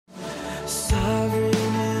Sovereign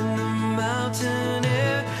in the mountain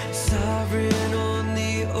air, sovereign on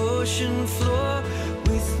the ocean floor,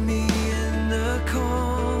 with me in the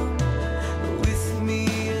calm, with me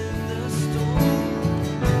in the storm.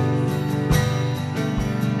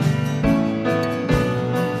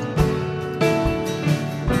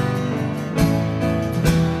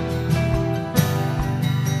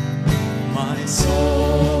 My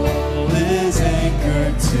soul is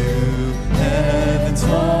anchored to heaven's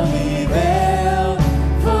holy veil.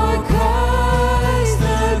 For Christ,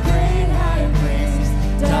 the great high priest,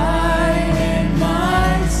 died in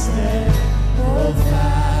my stead. Hold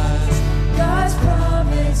fast, God's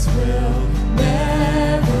promise will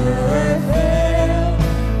never fail.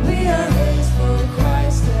 We are His, for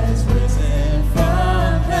Christ has risen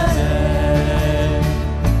from the dead.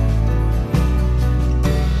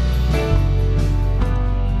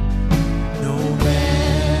 No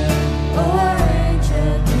man or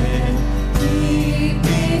angel can keep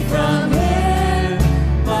me from Him.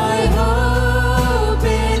 My hope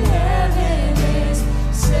in heaven is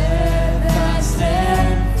steadfast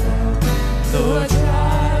and firm. Though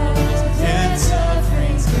trials and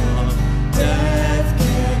sufferings come, death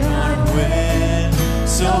cannot win.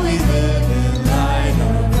 So we live in light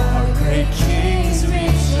of our great King's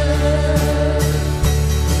return.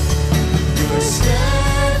 Your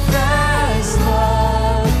steadfast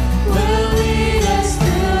love will lead us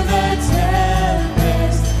through the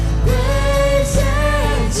tempest. Grace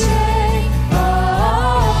and strength,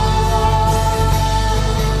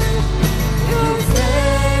 your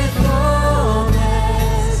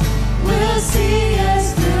faithfulness will see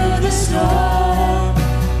us through the storm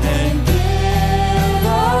and give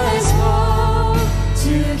us hope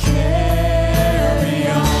to carry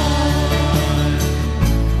on.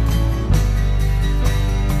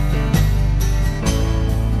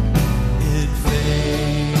 In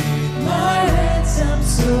faith, my ransomed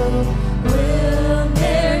soul will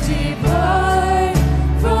ne'er depart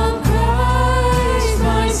from Christ,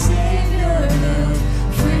 my Savior, who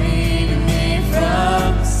freed me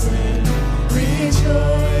from sin.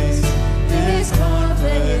 Rejoice, this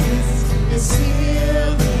confidence is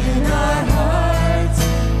sealed in our hearts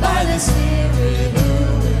by the Spirit who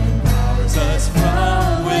empowers us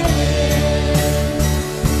from within.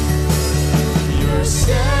 Your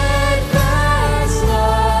steadfast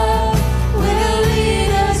love will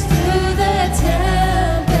lead us through the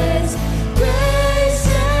tempest. Grace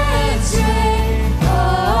and strength,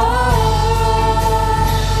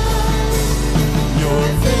 your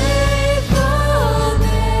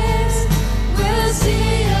faithfulness will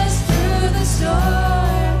see us through the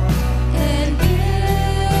storm and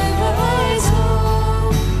give us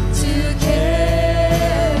hope to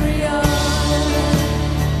carry on.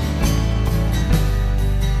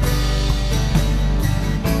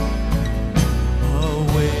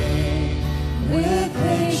 Await with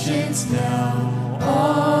patience now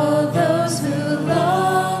all those who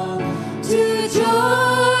long to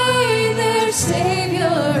join their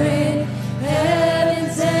Savior in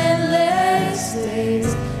heaven's endless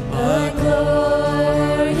days. A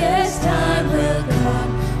glorious time will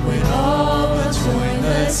come when all will join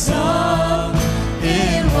the song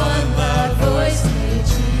in one loud voice. May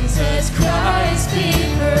Jesus Christ be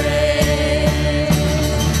praised.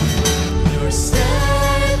 Your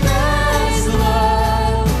steadfast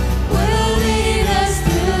love will lead us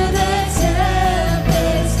through the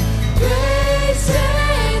tempest. Grace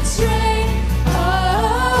and strength,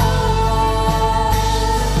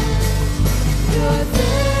 your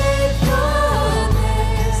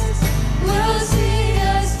faithfulness will see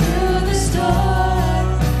us through the storm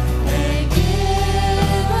and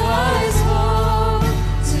give us hope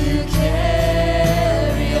to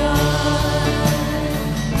carry on.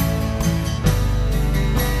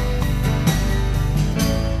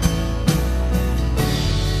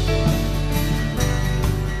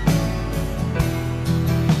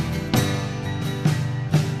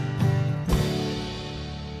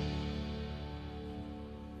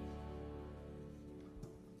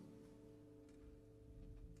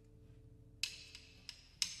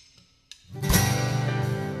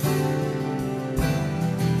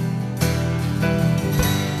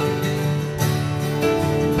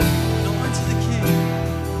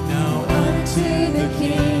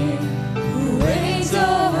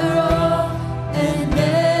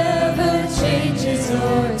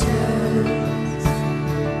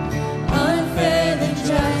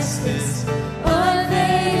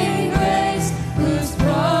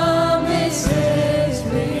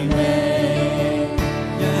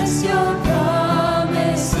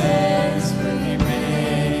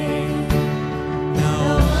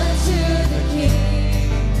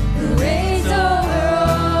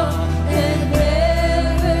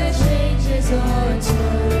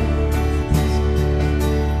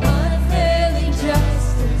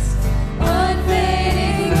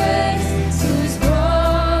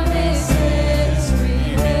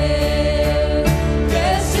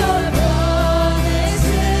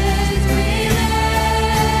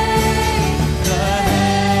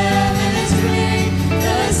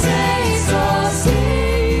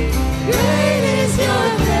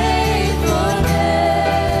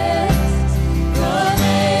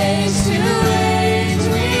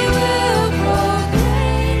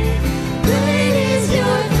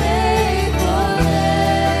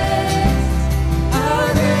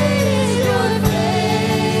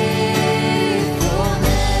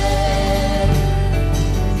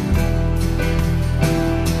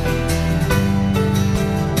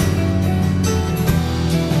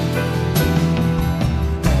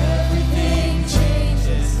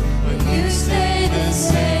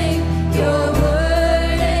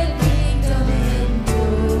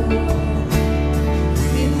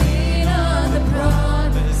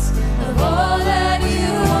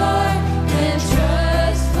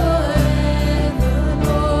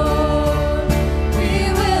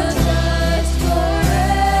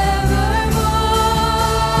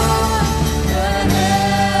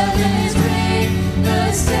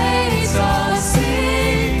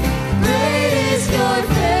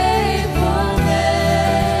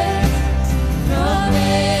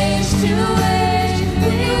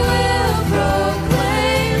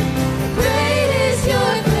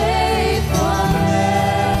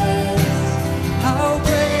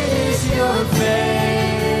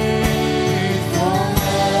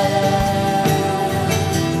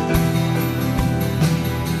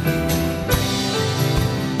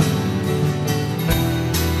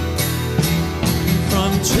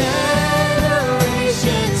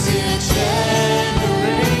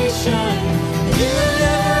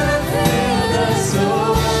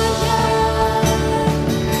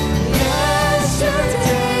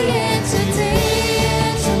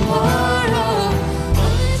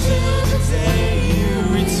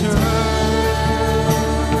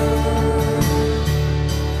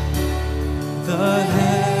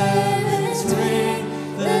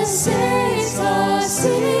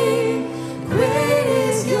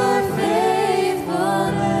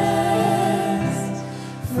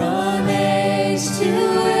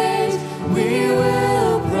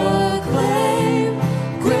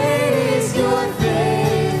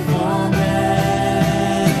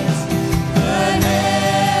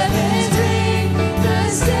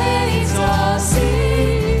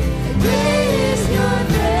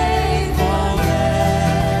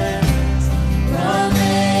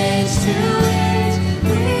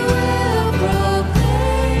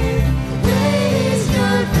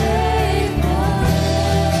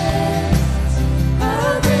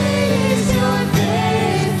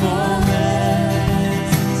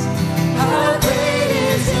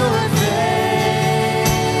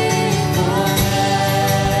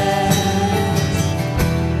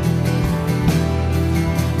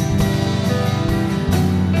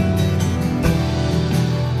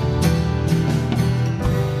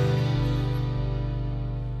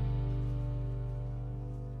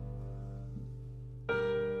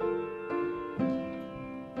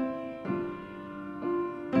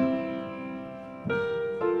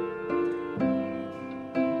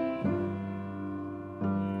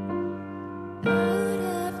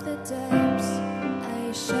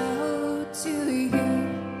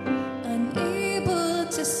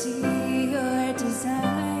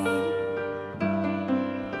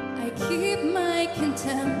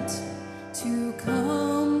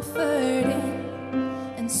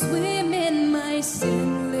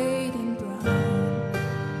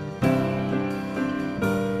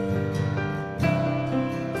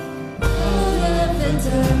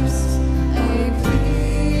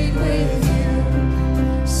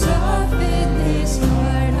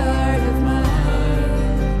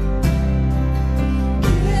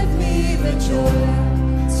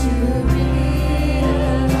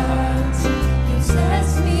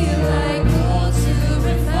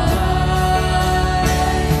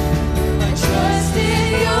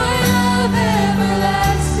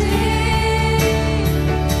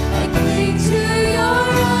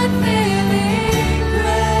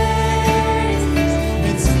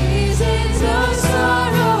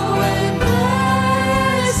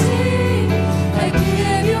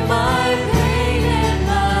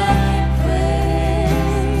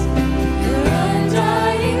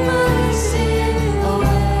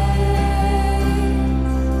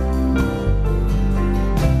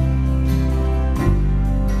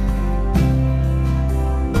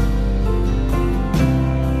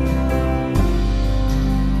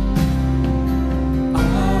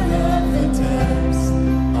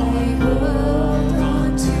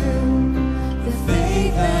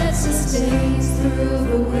 through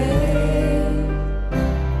the way.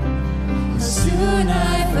 How soon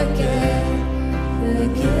I forget the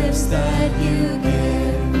gifts that you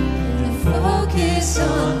give and focus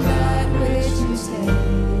on that which you take.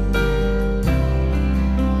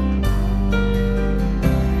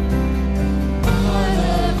 Out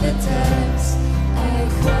of the depths I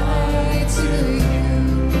cry to you.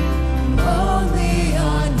 Only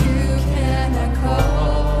on you can I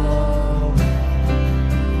call.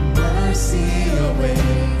 Mercy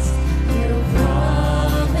awaits, you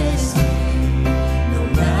promised me, no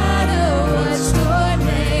matter what storm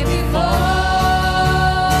may befall.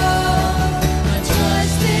 I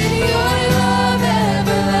trust in your love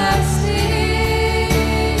everlasting.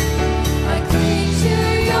 I cling to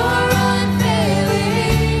your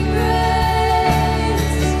unfailing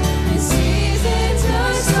grace. In seasons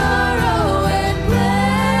of sorrow and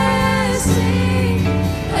blessing,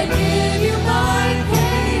 I give you my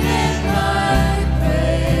pain and my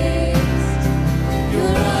praise.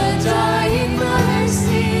 Your undying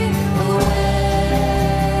mercy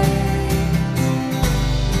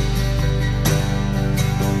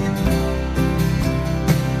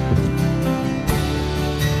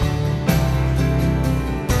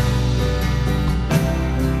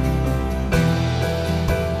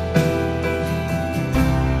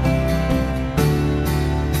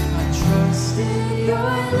I trust in your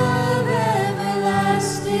love everlasting.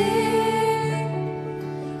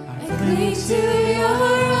 I cling to your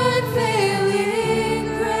unfailing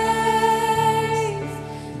grace.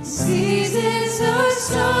 Seasons of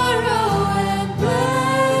sorrow and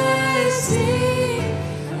blessing,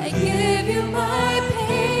 I give you my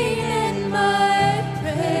pain and my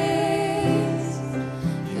praise.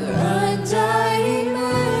 Your undying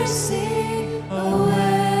mercy awaits.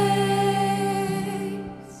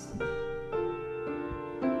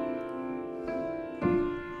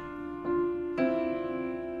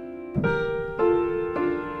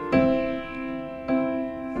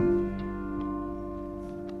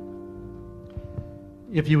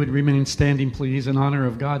 If you would remain standing, please, in honor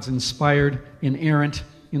of God's inspired, inerrant,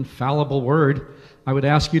 infallible word, I would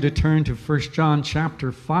ask you to turn to 1 John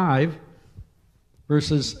chapter 5,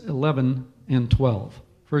 verses 11 and 12.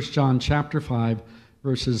 1 John chapter 5,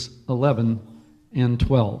 verses 11 and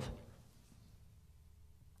 12.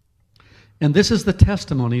 And this is the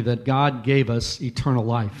testimony that God gave us eternal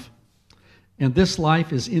life. And this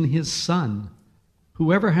life is in his Son.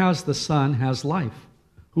 Whoever has the Son has life.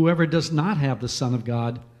 Whoever does not have the Son of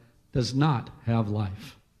God does not have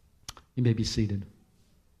life. You may be seated.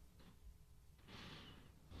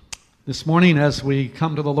 This morning, as we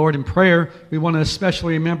come to the Lord in prayer, we want to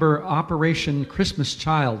especially remember Operation Christmas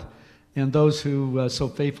Child and those who so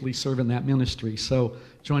faithfully serve in that ministry. So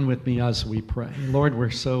join with me as we pray. Lord,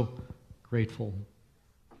 we're so grateful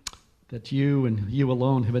that you and you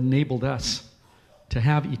alone have enabled us to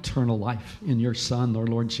have eternal life in your Son, our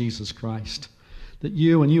Lord Jesus Christ. That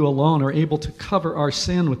you and you alone are able to cover our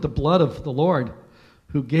sin with the blood of the Lord,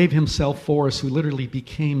 who gave himself for us, who literally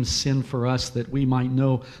became sin for us, that we might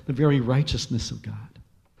know the very righteousness of God.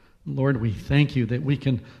 Lord, we thank you that we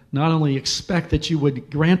can not only expect that you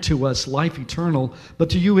would grant to us life eternal,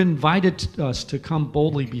 but that you invited us to come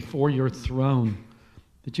boldly before your throne.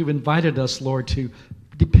 That you've invited us, Lord, to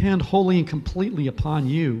depend wholly and completely upon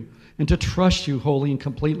you, and to trust you wholly and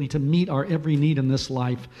completely to meet our every need in this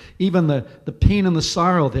life, even the pain and the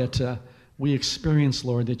sorrow that we experience,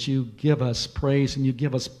 Lord, that you give us praise and you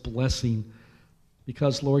give us blessing.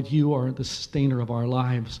 Because, Lord, you are the sustainer of our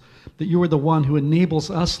lives, that you are the one who enables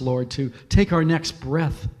us, Lord, to take our next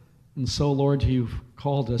breath. And so, Lord, you've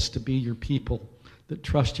called us to be your people that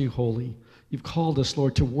trust you wholly. You've called us,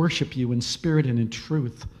 Lord, to worship you in spirit and in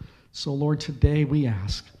truth. So, Lord, today we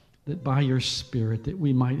ask that by your Spirit that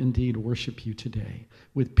we might indeed worship you today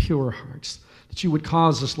with pure hearts, that you would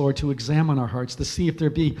cause us, Lord, to examine our hearts, to see if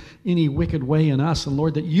there be any wicked way in us, and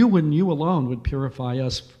Lord, that you and you alone would purify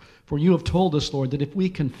us. For you have told us, Lord, that if we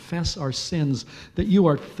confess our sins, that you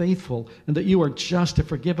are faithful and that you are just to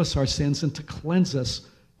forgive us our sins and to cleanse us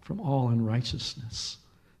from all unrighteousness.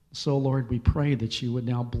 So, Lord, we pray that you would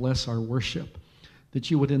now bless our worship, that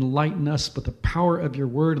you would enlighten us with the power of your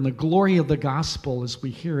word and the glory of the gospel as we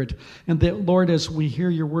hear it. And that, Lord, as we hear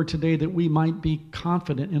your word today, that we might be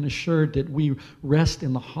confident and assured that we rest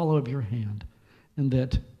in the hollow of your hand, and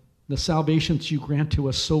that the salvation that you grant to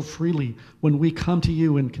us so freely when we come to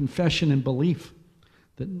you in confession and belief,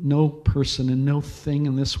 that no person and no thing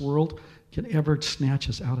in this world can ever snatch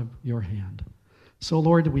us out of your hand. So,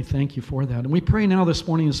 Lord, we thank you for that. And we pray now this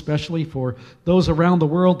morning especially for those around the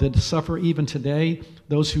world that suffer even today,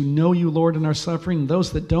 those who know you, Lord, and are suffering, and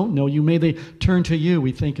those that don't know you. May they turn to you.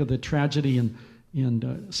 We think of the tragedy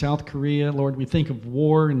in South Korea. Lord, we think of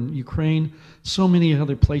war in Ukraine, so many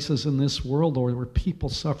other places in this world, Lord, where people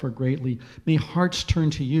suffer greatly. May hearts turn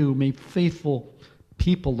to you. May faithful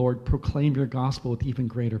people, Lord, proclaim your gospel with even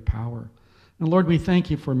greater power. And Lord, we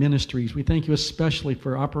thank you for ministries. We thank you especially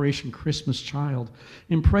for Operation Christmas Child.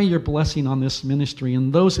 And pray your blessing on this ministry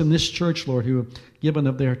and those in this church, Lord, who have given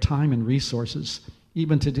of their time and resources,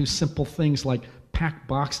 even to do simple things like pack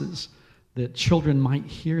boxes that children might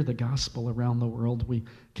hear the gospel around the world. We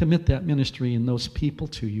commit that ministry and those people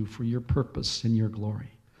to you for your purpose and your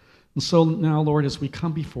glory. And so now, Lord, as we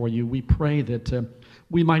come before you, we pray that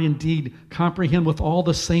we might indeed comprehend with all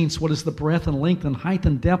the saints what is the breadth and length and height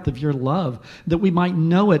and depth of your love, that we might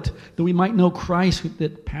know it, that we might know Christ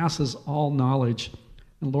that passes all knowledge,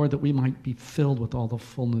 and Lord, that we might be filled with all the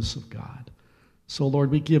fullness of God. So, Lord,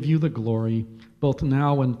 we give you the glory, both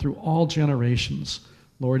now and through all generations,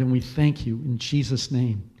 Lord, and we thank you in Jesus'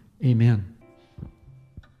 name. Amen.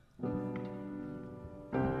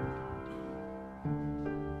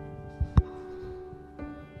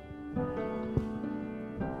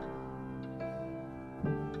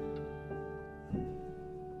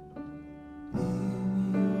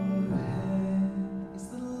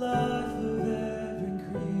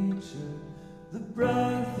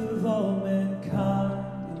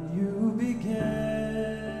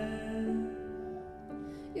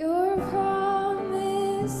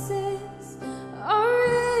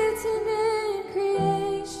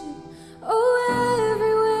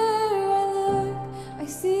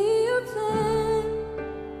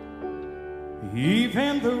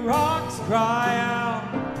 Even the rocks cry out,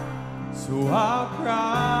 so I'll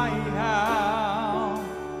cry out.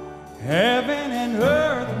 Heaven and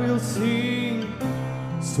earth will sing,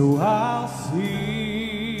 so I'll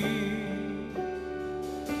sing.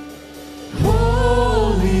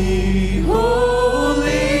 Holy,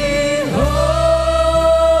 holy, holy,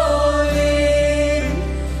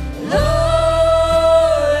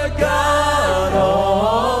 Lord God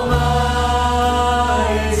Almighty,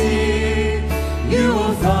 you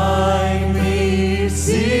will find me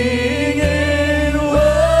singing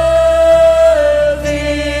worthy,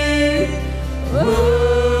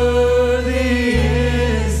 worthy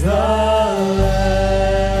is the Lamb.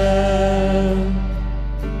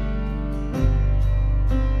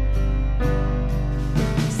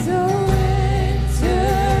 So enter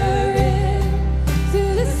into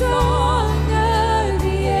the song of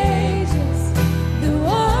the ages, the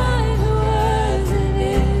one who was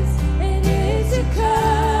and is to come.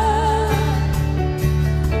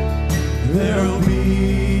 There'll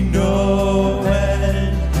be no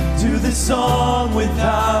end to the song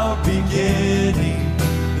without beginning.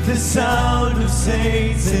 The sound of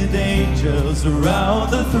saints and angels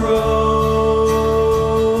around the throne.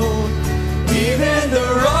 Even the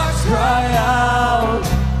rocks cry out,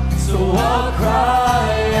 so I'll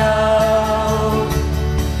cry out.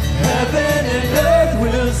 Heaven and earth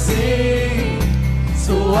will sing,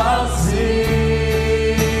 so I'll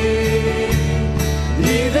sing.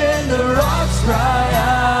 Even the rocks cry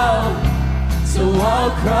out, so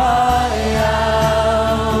I'll cry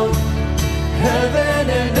out. Heaven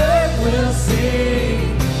and earth will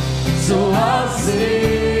sing, so I'll sing.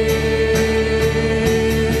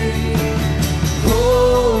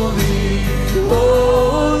 Holy,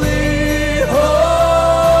 holy, holy,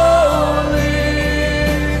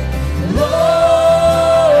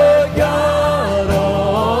 Lord God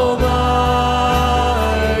Almighty,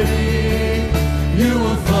 you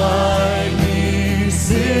will find me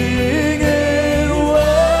singing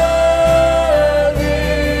worthy,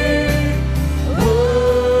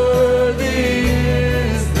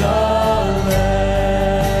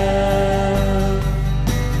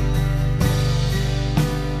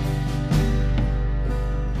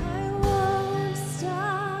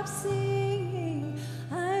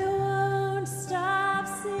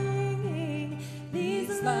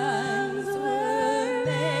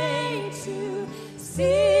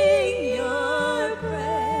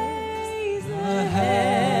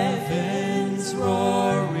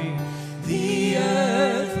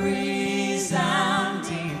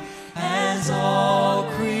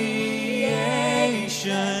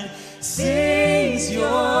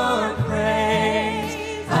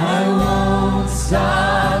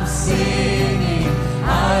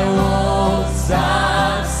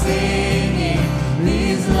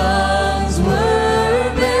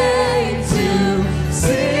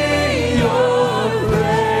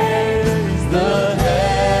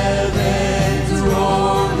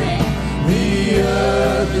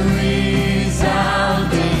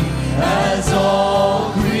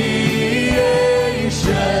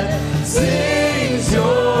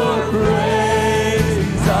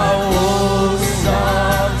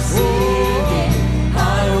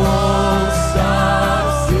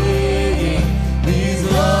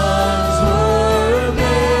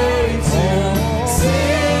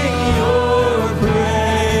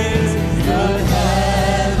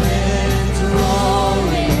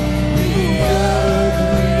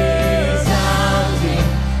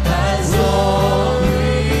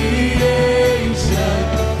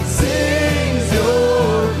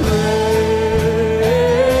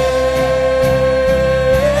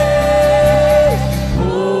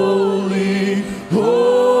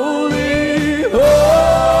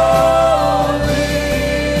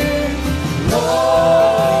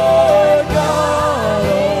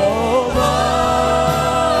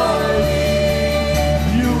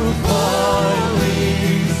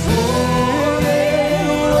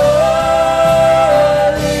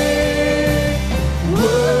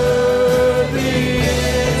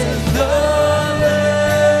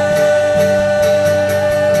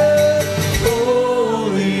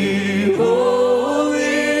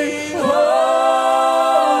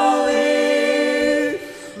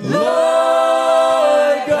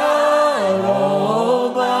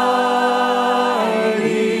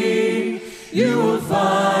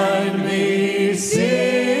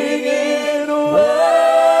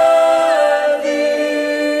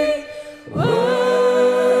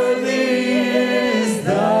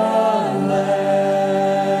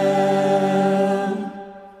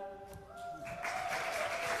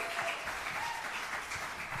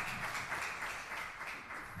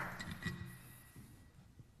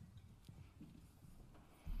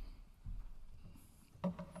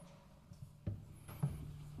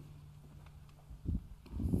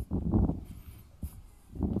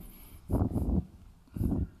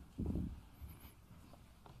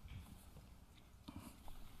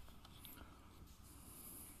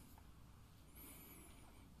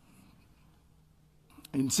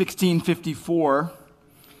 In 1654,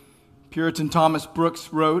 Puritan Thomas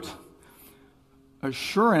Brooks wrote,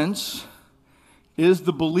 "Assurance is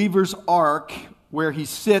the believer's ark where he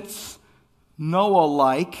sits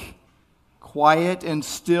Noah-like, quiet and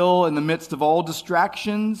still in the midst of all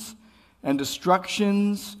distractions and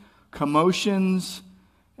destructions, commotions,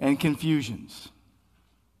 and confusions."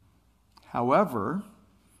 However,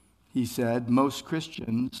 he said, most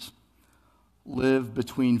Christians live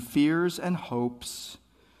between fears and hopes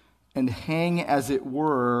and hang, as it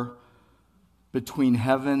were, between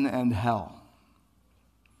heaven and hell.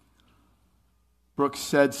 Brooks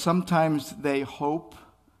said sometimes they hope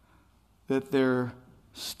that their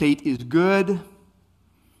state is good.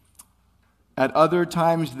 At other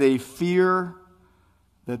times they fear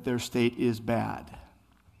that their state is bad.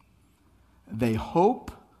 They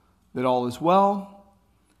hope that all is well,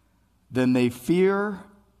 then they fear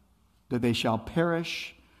that they shall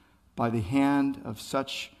perish by the hand of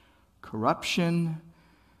such corruption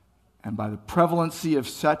and by the prevalency of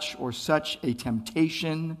such or such a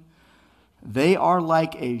temptation. They are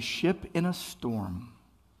like a ship in a storm,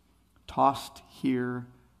 tossed here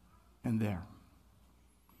and there.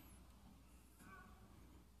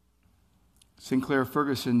 Sinclair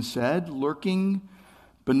Ferguson said, lurking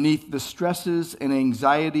beneath the stresses and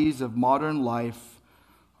anxieties of modern life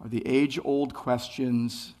are the age-old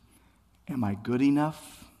questions, am I good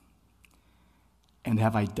enough? And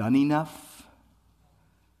have I done enough?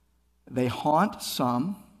 They haunt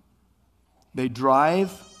some, they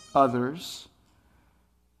drive others,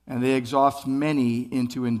 and they exhaust many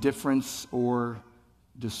into indifference or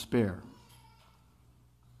despair.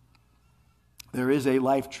 There is a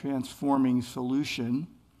life-transforming solution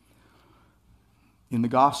in the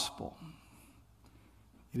gospel.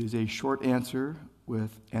 It is a short answer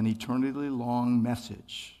with an eternally long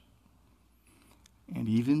message. And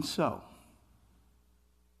even so,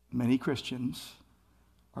 many Christians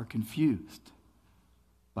are confused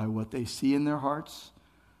by what they see in their hearts,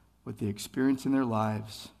 what they experience in their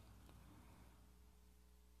lives.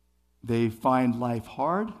 They find life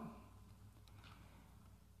hard,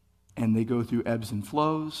 and they go through ebbs and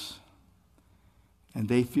flows, and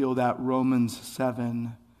they feel that Romans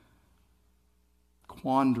 7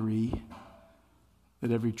 quandary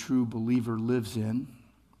that every true believer lives in.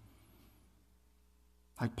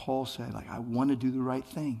 Like Paul said, I want to do the right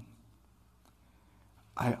thing.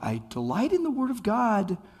 I delight in the Word of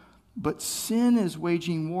God, but sin is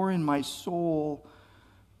waging war in my soul,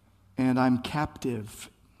 and I'm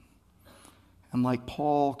captive. And like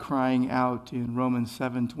Paul crying out in Romans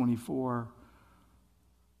 7:24,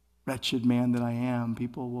 wretched man that I am,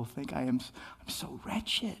 people will think I'm so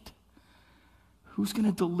wretched. Who's going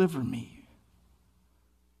to deliver me?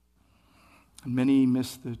 And many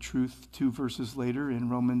miss the truth 2 verses later in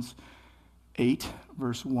Romans 8,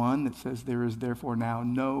 verse 1, that says, there is therefore now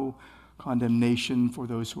no condemnation for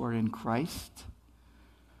those who are in Christ.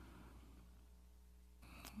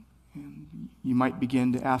 And you might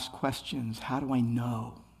begin to ask questions. How do I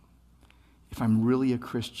know if I'm really a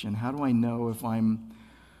Christian? How do I know if I'm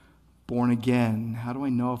born again? How do I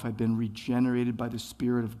know if I've been regenerated by the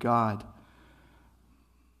Spirit of God?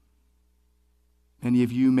 Many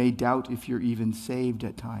of you may doubt if you're even saved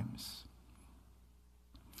at times.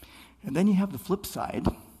 And then you have the flip side,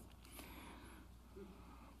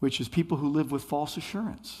 which is people who live with false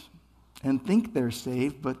assurance and think they're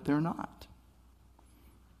saved, but they're not.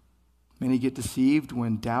 Many get deceived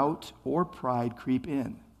when doubt or pride creep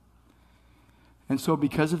in. And so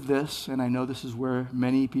because of this, and I know this is where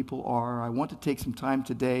many people are, I want to take some time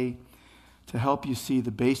today to help you see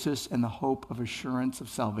the basis and the hope of assurance of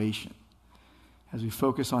salvation as we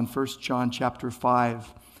focus on 1 John chapter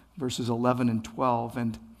 5, verses 11 and 12.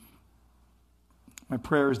 And my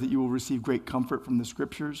prayer is that you will receive great comfort from the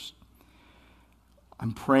Scriptures.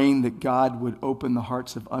 I'm praying that God would open the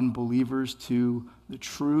hearts of unbelievers to the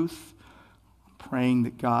truth. I'm praying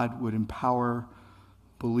that God would empower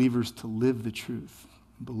believers to live the truth,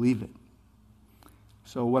 believe it.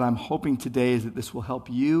 So what I'm hoping today is that this will help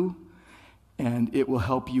you, and it will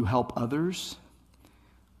help you help others,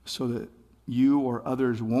 so that you or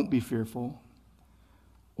others won't be fearful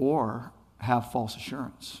or have false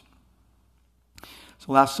assurance.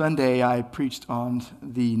 So last Sunday I preached on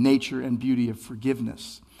the nature and beauty of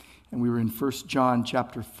forgiveness, and we were in 1 John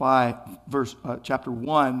chapter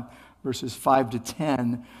 1, verses 5 to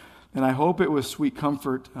 10. And I hope it was sweet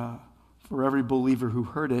comfort for every believer who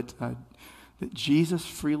heard it, that Jesus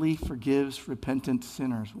freely forgives repentant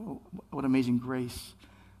sinners. What amazing grace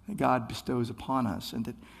that God bestows upon us, and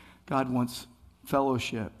that God wants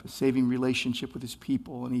fellowship, a saving relationship with his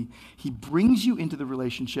people. And he brings you into the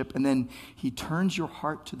relationship, and then he turns your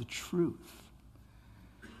heart to the truth.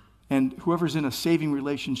 And whoever's in a saving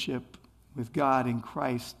relationship with God in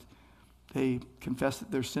Christ, they confess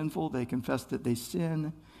that they're sinful, they confess that they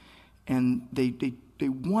sin, and they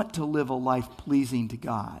want to live a life pleasing to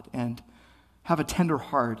God and have a tender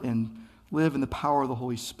heart and live in the power of the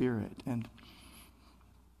Holy Spirit. And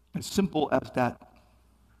as simple as that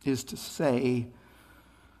is to say,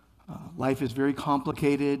 life is very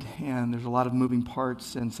complicated and there's a lot of moving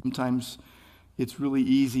parts, and sometimes it's really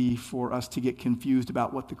easy for us to get confused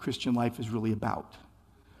about what the Christian life is really about.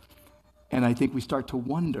 And I think we start to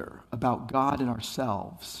wonder about God and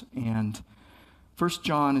ourselves. And 1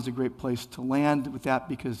 John is a great place to land with that,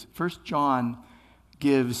 because 1 John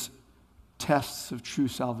gives tests of true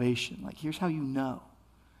salvation. Like, here's how you know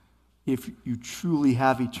if you truly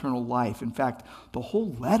have eternal life. In fact, the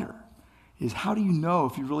whole letter is, how do you know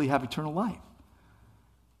if you really have eternal life?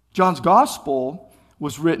 John's gospel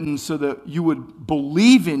was written so that you would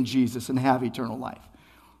believe in Jesus and have eternal life.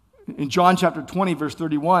 In John chapter 20, verse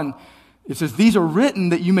 31, it says, "These are written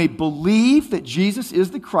that you may believe that Jesus is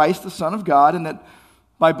the Christ, the Son of God, and that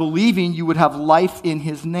by believing you would have life in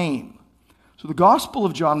his name." So the Gospel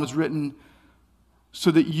of John was written so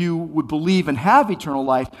that you would believe and have eternal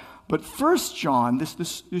life. But 1 John,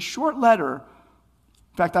 this short letter,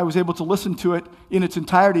 in fact, I was able to listen to it in its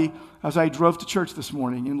entirety as I drove to church this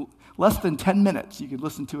morning. In less than 10 minutes, you could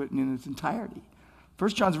listen to it in its entirety.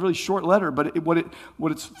 1 John's a really short letter, but what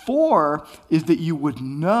it's for is that you would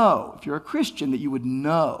know, if you're a Christian, that you would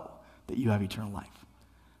know that you have eternal life.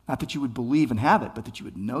 Not that you would believe and have it, but that you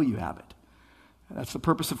would know you have it. That's the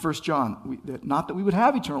purpose of 1 John. Not that we would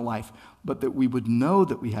have eternal life, but that we would know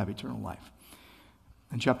that we have eternal life.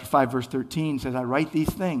 And chapter 5, verse 13 says, "I write these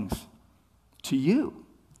things to you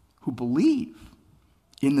who believe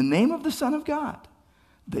in the name of the Son of God,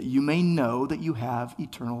 that you may know that you have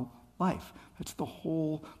eternal life." That's the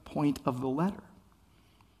whole point of the letter.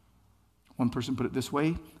 One person put it this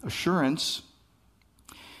way: assurance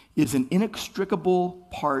is an inextricable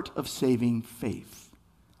part of saving faith.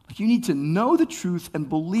 Like, you need to know the truth and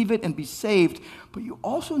believe it and be saved, but you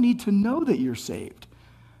also need to know that you're saved.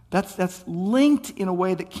 That's linked in a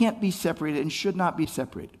way that can't be separated and should not be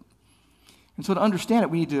separated. And so to understand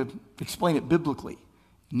it, we need to explain it biblically,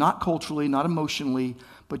 not culturally, not emotionally,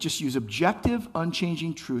 but just use objective,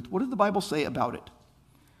 unchanging truth. What does the Bible say about it?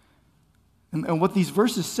 And what these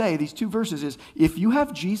verses say, these two verses, is if you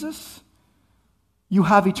have Jesus, you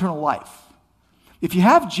have eternal life. If you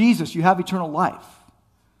have Jesus, you have eternal life.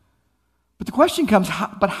 But the question comes,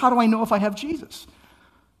 how do I know if I have Jesus?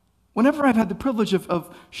 Whenever I've had the privilege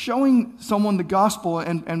of showing someone the gospel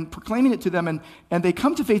and proclaiming it to them, and they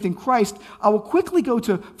come to faith in Christ, I will quickly go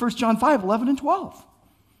to 1 John 5, 11 and 12.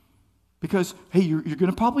 Because, hey, you're going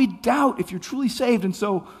to probably doubt if you're truly saved. And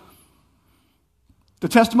so the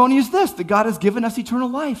testimony is this, that God has given us eternal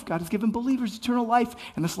life. God has given believers eternal life,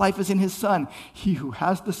 and this life is in his Son. He who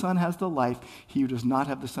has the Son has the life. He who does not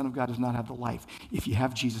have the Son of God does not have the life. If you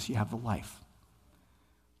have Jesus, you have the life.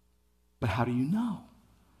 But how do you know?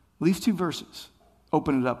 Well, these two verses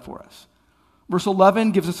open it up for us. Verse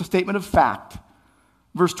 11 gives us a statement of fact.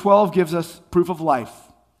 Verse 12 gives us proof of life.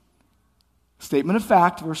 Statement of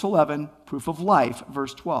fact, verse 11, proof of life,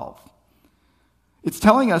 verse 12. It's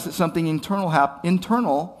telling us that something internal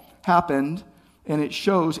happened, and it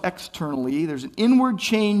shows externally. There's an inward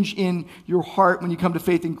change in your heart when you come to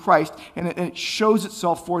faith in Christ, and it shows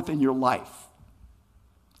itself forth in your life.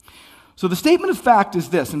 So the statement of fact is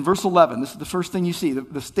this, in verse 11. This is the first thing you see,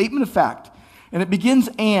 the statement of fact. And it begins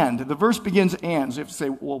and. The verse begins and. So you have to say,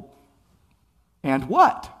 well, and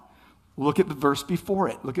what? Look at the verse before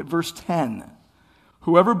it. Look at verse 10.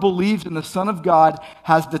 Whoever believes in the Son of God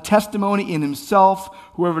has the testimony in himself.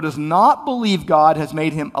 Whoever does not believe God has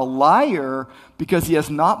made him a liar, because he has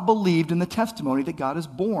not believed in the testimony that God has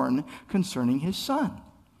borne concerning his Son.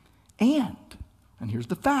 And here's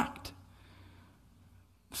the fact.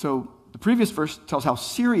 So the previous verse tells how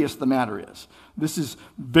serious the matter is. This is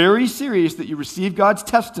very serious that you receive God's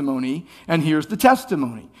testimony, and here's the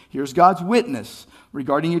testimony. Here's God's witness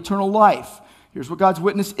regarding eternal life. Here's what God's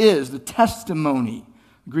witness is, the testimony.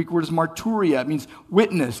 The Greek word is marturia. It means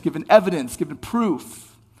witness, given evidence, given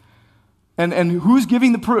proof. And who's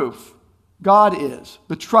giving the proof? God is.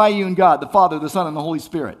 The triune God, the Father, the Son, and the Holy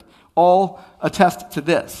Spirit, all attest to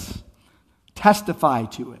this. Testify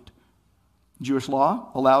to it. Jewish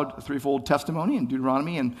law allowed a threefold testimony in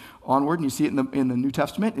Deuteronomy and onward, and you see it in the New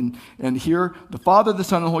Testament. And here, the Father, the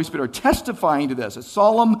Son, and the Holy Spirit are testifying to this, a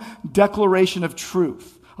solemn declaration of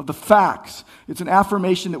truth. of the facts. It's an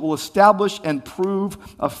affirmation that will establish and prove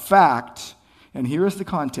a fact. And here is the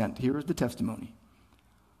content. Here is the testimony.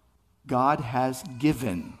 God has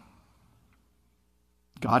given.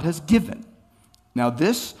 God has given. Now,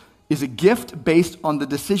 this is a gift based on the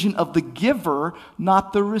decision of the giver,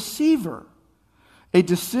 not the receiver. A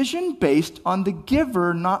decision based on the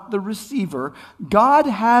giver, not the receiver. God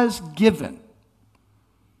has given.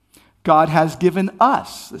 God has given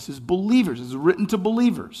us. This is believers. This is written to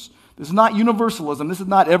believers. This is not universalism. This is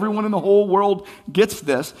not everyone in the whole world gets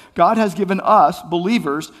this. God has given us,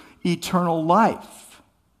 believers, eternal life.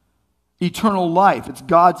 Eternal life. It's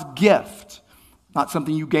God's gift. Not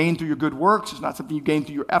something you gain through your good works. It's not something you gain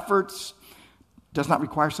through your efforts. It does not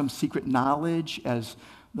require some secret knowledge as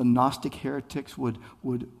the Gnostic heretics would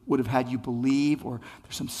have had you believe, or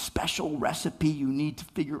there's some special recipe you need to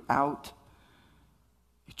figure out.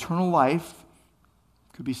 Eternal life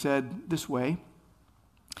could be said this way.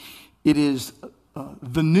 It is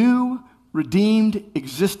the new redeemed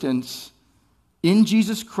existence in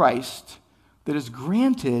Jesus Christ that is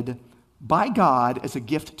granted by God as a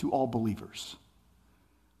gift to all believers.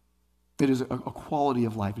 It is a quality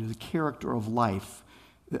of life. It is a character of life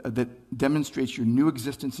that demonstrates your new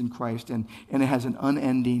existence in Christ, and it has an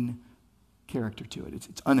unending character to it.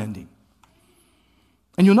 It's unending.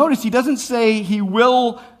 And you'll notice he doesn't say he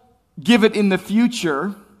will give it in the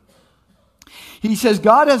future. He says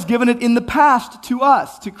God has given it in the past to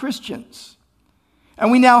us, to Christians.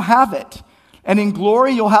 And we now have it. And in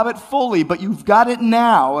glory you'll have it fully, but you've got it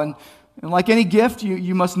now. And like any gift,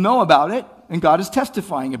 you must know about it, and God is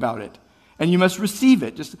testifying about it. And you must receive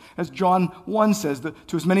it, just as John 1 says, that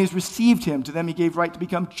to as many as received him, to them he gave right to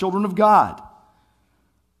become children of God.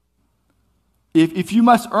 If you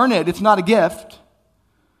must earn it, it's not a gift.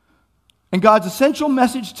 And God's essential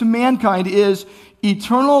message to mankind is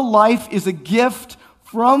eternal life is a gift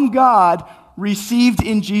from God received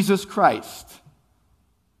in Jesus Christ.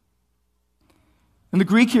 And the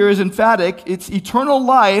Greek here is emphatic. It's eternal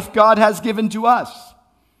life God has given to us.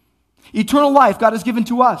 Eternal life God has given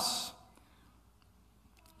to us.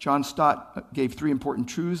 John Stott gave 3 important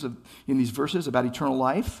truths in these verses about eternal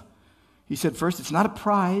life. He said, first, it's not a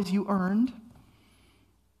prize you earned.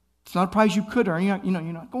 It's not a prize you could earn. You're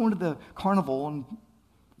not going to the carnival and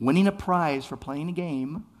winning a prize for playing a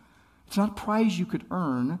game. It's not a prize you could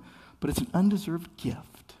earn, but it's an undeserved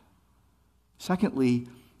gift. Secondly,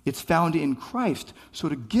 it's found in Christ. So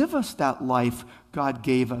to give us that life, God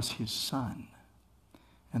gave us his Son.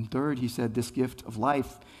 And third, he said, this gift of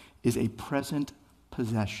life is a present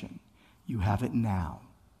possession. You have it now.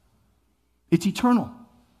 It's eternal.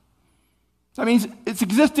 That means it's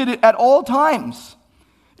existed at all times.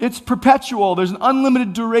 It's perpetual. There's an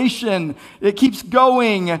unlimited duration. It keeps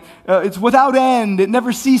going. It's without end. It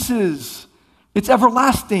never ceases. It's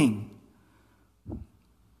everlasting.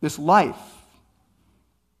 This life,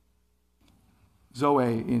 Zoe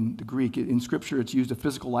in the Greek, in Scripture it's used of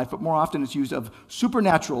physical life, but more often it's used of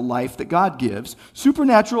supernatural life that God gives.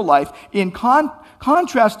 Supernatural life in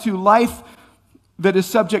contrast to life that is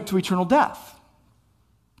subject to eternal death.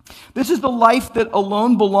 This is the life that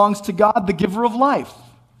alone belongs to God, the giver of life.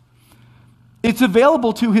 It's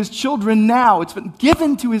available to his children now. It's been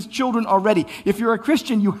given to his children already. If you're a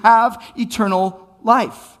Christian, you have eternal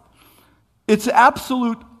life. It's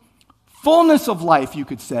absolute fullness of life, you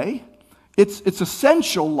could say. It's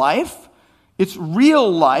essential life, it's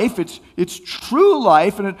real life, it's true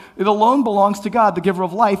life, and it alone belongs to God, the giver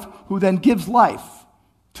of life, who then gives life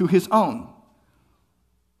to his own,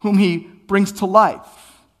 whom he brings to life.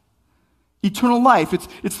 Eternal life,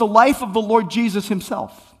 it's the life of the Lord Jesus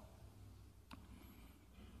himself.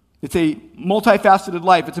 It's a multifaceted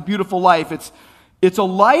life, it's a beautiful life, it's a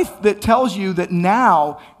life that tells you that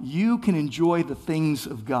now you can enjoy the things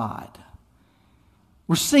of God.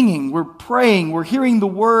 We're singing, we're praying, we're hearing the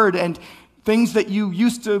word, and things that you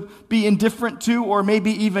used to be indifferent to or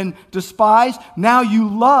maybe even despise, now you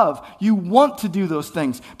love. You want to do those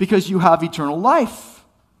things because you have eternal life.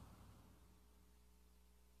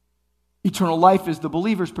 Eternal life is the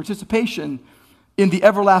believer's participation in the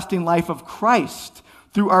everlasting life of Christ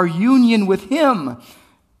through our union with him.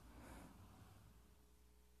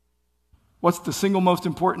 What's the single most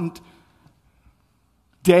important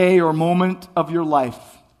day or moment of your life?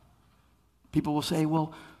 People will say,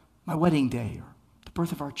 well, my wedding day or the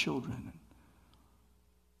birth of our children.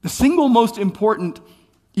 The single most important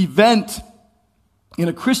event in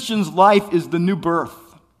a Christian's life is the new birth.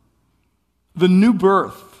 The new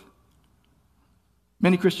birth.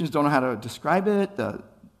 Many Christians don't know how to describe it.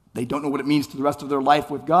 They don't know what it means to the rest of their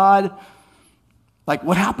life with God. Like,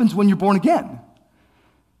 what happens when you're born again?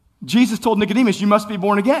 Jesus told Nicodemus, you must be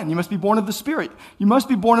born again. You must be born of the Spirit. You must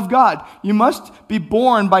be born of God. You must be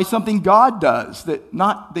born by something God does, that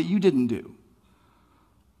you didn't do.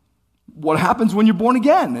 What happens when you're born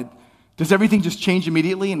again? Does everything just change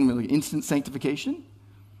immediately and really instant sanctification?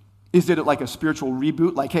 Is it like a spiritual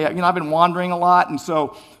reboot? Like, hey, I've been wandering a lot, and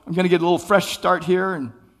so I'm going to get a little fresh start here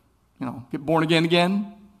and, get born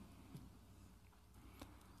again?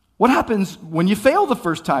 What happens when you fail the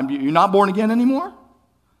first time? You're not born again anymore?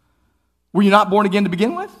 Were you not born again to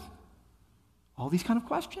begin with? All these kind of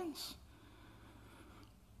questions.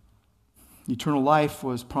 Eternal life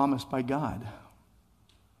was promised by God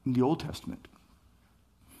in the Old Testament.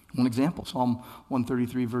 One example, Psalm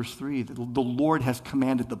 133, verse 3, the Lord has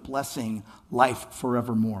commanded the blessing, life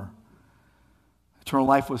forevermore. Eternal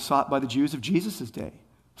life was sought by the Jews of Jesus' day.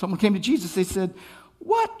 Someone came to Jesus, they said,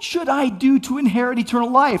 what should I do to inherit eternal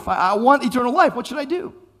life? I want eternal life. What should I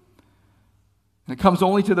do? And it comes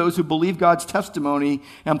only to those who believe God's testimony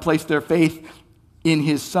and place their faith in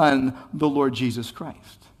his Son, the Lord Jesus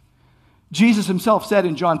Christ. Jesus himself said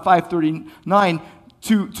in John 5:39,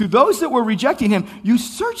 to those that were rejecting him, you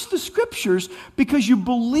search the Scriptures because you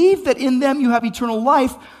believe that in them you have eternal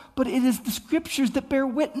life, but it is the Scriptures that bear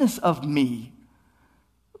witness of me,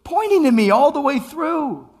 pointing to me all the way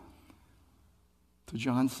through. So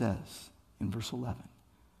John says in verse 11,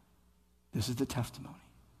 this is the testimony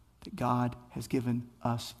that God has given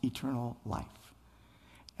us eternal life.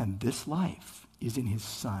 And this life is in his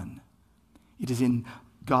Son. It is in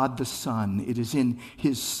God the Son. It is in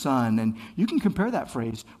his Son. And you can compare that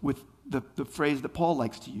phrase with the phrase that Paul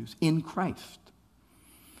likes to use, in Christ.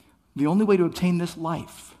 The only way to obtain this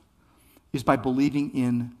life is by believing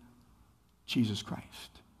in Jesus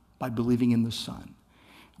Christ, by believing in the Son.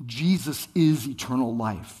 Jesus is eternal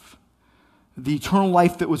life. The eternal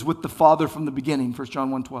life that was with the Father from the beginning, 1 John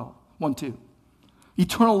 1:2.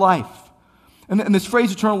 Eternal life. And this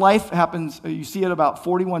phrase eternal life happens, you see it about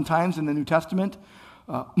 41 times in the New Testament.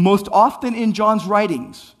 Most often in John's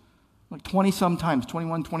writings, like 20-some times,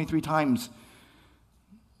 21, 23 times.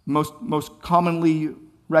 Most commonly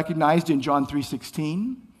recognized in John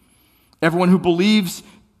 3:16. Everyone who believes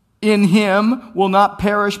in him will not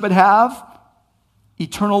perish but have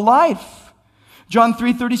eternal life. John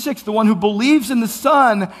 3:36, the one who believes in the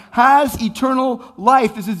Son has eternal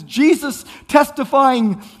life. This is Jesus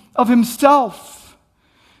testifying of himself.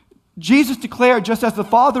 Jesus declared, just as the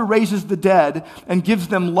Father raises the dead and gives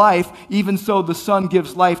them life, even so the Son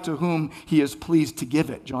gives life to whom he is pleased to give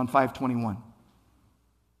it. John 5:21.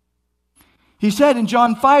 He said in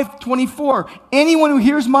John 5:24, anyone who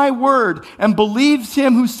hears my word and believes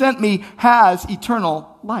him who sent me has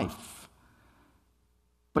eternal life.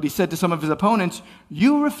 But he said to some of his opponents,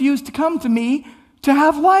 you refuse to come to me to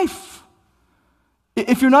have life.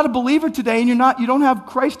 If you're not a believer today and you don't have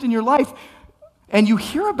Christ in your life, and you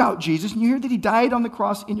hear about Jesus, and you hear that he died on the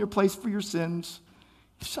cross in your place for your sins,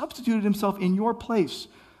 he substituted himself in your place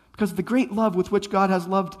because of the great love with which God has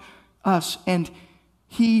loved us. And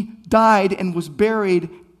he died and was buried,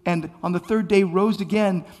 and on the third day rose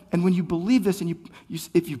again. And when you believe this, and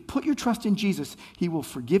if you put your trust in Jesus, he will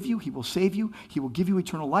forgive you, he will save you, he will give you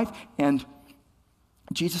eternal life. And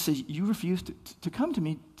Jesus says, you refuse to come to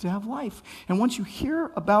me to have life. And once you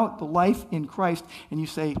hear about the life in Christ, and you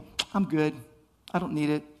say, I'm good, I don't need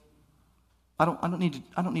it. I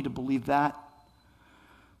don't need to believe that.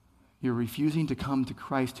 You're refusing to come to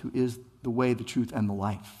Christ, who is the way, the truth, and the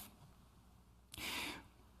life.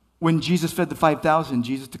 When Jesus fed the 5,000,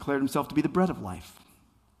 Jesus declared himself to be the bread of life.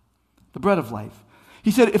 The bread of life.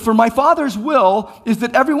 He said, for my Father's will is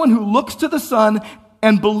that everyone who looks to the Son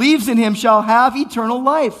and believes in him shall have eternal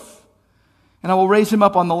life. And I will raise him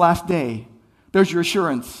up on the last day. There's your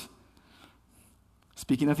assurance.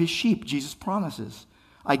 Speaking of his sheep, Jesus promises,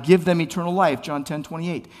 I give them eternal life, John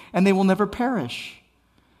 10:28, and they will never perish.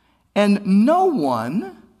 And no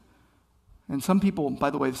one, and some people, by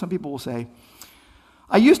the way, some people will say,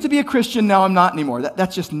 I used to be a Christian, now I'm not anymore.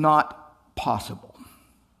 That's just not possible.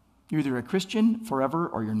 You're either a Christian forever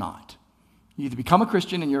or you're not. You either become a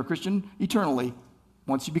Christian and you're a Christian eternally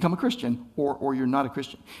once you become a Christian, or you're not a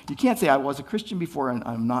Christian. You can't say, I was a Christian before and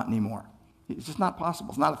I'm not anymore. It's just not possible.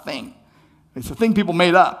 It's not a thing. It's a thing people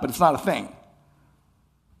made up, but it's not a thing.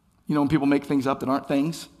 You know when people make things up that aren't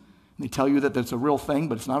things? And they tell you that it's a real thing,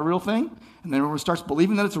 but it's not a real thing? And then everyone starts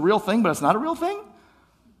believing that it's a real thing, but it's not a real thing?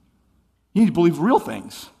 You need to believe real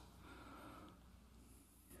things.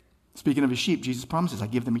 Speaking of his sheep, Jesus promises, I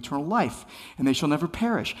give them eternal life, and they shall never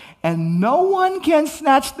perish. And no one can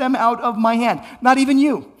snatch them out of my hand. Not even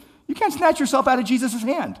you. You can't snatch yourself out of Jesus'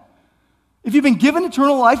 hand. If you've been given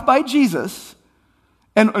eternal life by Jesus,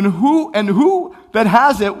 And who that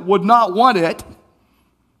has it would not want it?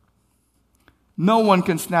 No one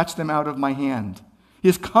can snatch them out of my hand.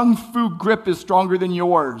 His kung fu grip is stronger than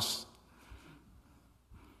yours.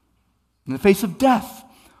 In the face of death,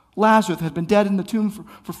 Lazarus had been dead in the tomb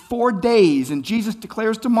for 4 days, and Jesus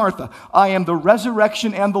declares to Martha, I am the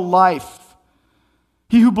resurrection and the life.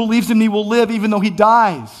 He who believes in me will live even though he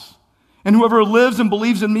dies, and whoever lives and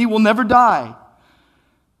believes in me will never die.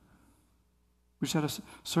 We just had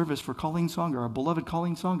a service for Colleen Songer, our beloved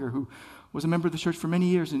Colleen Songer, who was a member of the church for many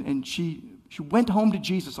years, and she went home to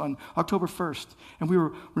Jesus on October 1st, and we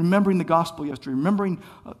were remembering the gospel yesterday, remembering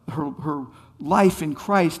her life in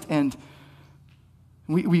Christ, and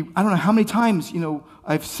we I don't know how many times,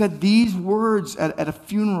 I've said these words at a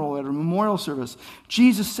funeral, at a memorial service.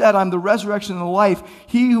 Jesus said, I'm the resurrection and the life.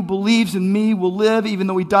 He who believes in me will live even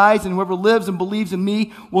though he dies, and whoever lives and believes in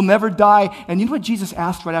me will never die. And you know what Jesus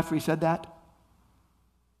asked right after he said that?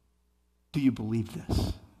 Do you believe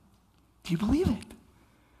this? Do you believe it?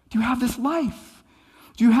 Do you have this life?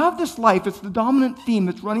 Do you have this life? It's the dominant theme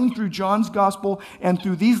that's running through John's gospel and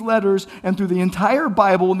through these letters and through the entire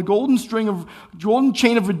Bible and the golden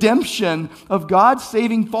chain of redemption of God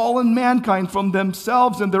saving fallen mankind from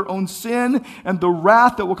themselves and their own sin and the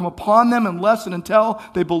wrath that will come upon them unless and until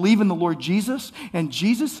they believe in the Lord Jesus. And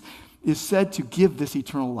Jesus is said to give this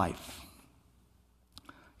eternal life.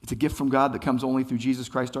 It's a gift from God that comes only through Jesus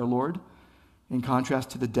Christ our Lord, in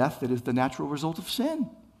contrast to the death that is the natural result of sin.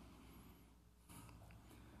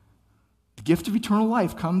 The gift of eternal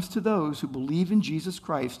life comes to those who believe in Jesus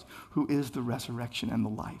Christ, who is the resurrection and the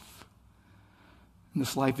life. And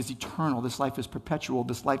this life is eternal. This life is perpetual.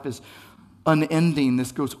 This life is unending.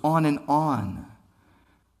 This goes on and on.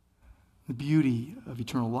 The beauty of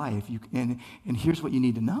eternal life. And here's what you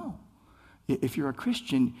need to know. If you're a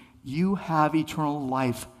Christian, you have eternal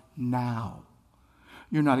life now.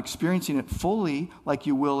 You're not experiencing it fully like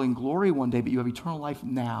you will in glory one day, but you have eternal life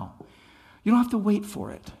now. You don't have to wait for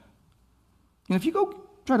it. And if you go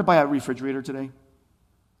try to buy a refrigerator today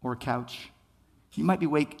or a couch, you might be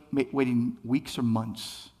waiting weeks or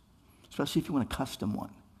months, especially if you want a custom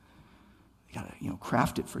one. You got to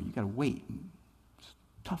craft it for you. You got to wait. It's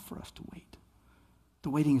tough for us to wait. The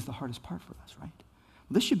waiting is the hardest part for us, right?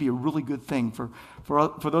 This should be a really good thing for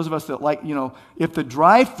those of us that like, if the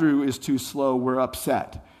drive-through is too slow, we're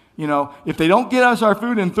upset. If they don't get us our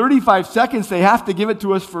food in 35 seconds, they have to give it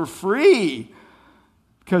to us for free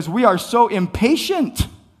because we are so impatient.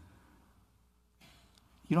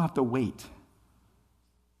 You don't have to wait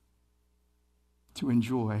to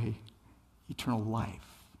enjoy eternal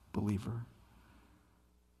life, believer.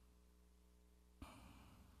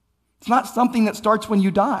 It's not something that starts when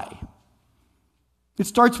you die. It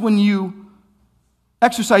starts when you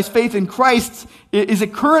exercise faith in Christ. It is a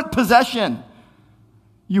current possession.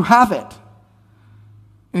 You have it.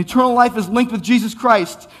 And eternal life is linked with Jesus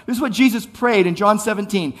Christ. This is what Jesus prayed in John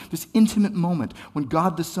 17, this intimate moment when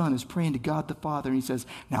God the Son is praying to God the Father, and he says,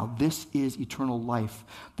 now this is eternal life,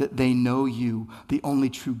 that they know you, the only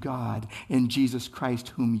true God, and Jesus Christ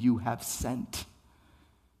whom you have sent.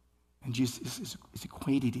 And Jesus is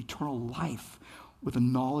equated eternal life with the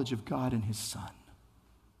knowledge of God and his Son.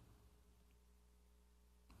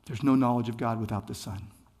 There's no knowledge of God without the Son.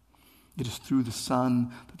 It is through the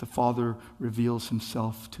Son that the Father reveals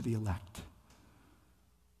himself to the elect.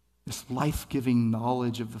 This life-giving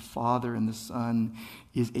knowledge of the Father and the Son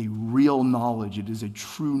is a real knowledge. It is a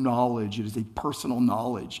true knowledge. It is a personal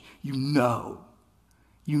knowledge. You know.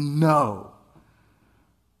 You know.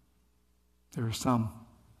 There are some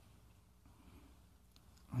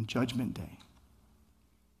on Judgment Day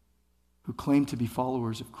who claim to be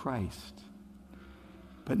followers of Christ,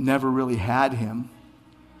 but never really had him.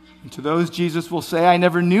 And to those, Jesus will say, I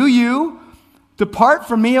never knew you. Depart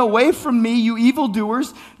from me, away from me, you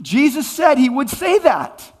evildoers. Jesus said he would say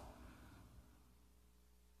that.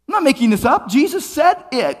 I'm not making this up. Jesus said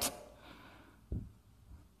it.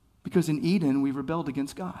 Because in Eden, we rebelled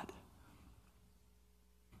against God.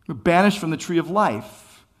 We're banished from the tree of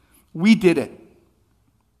life. We did it.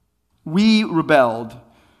 We rebelled.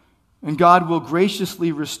 And God will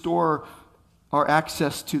graciously restore our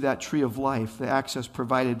access to that tree of life, the access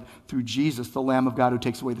provided through Jesus, the Lamb of God who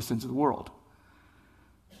takes away the sins of the world.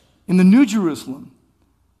 In the New Jerusalem,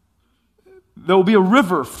 there will be a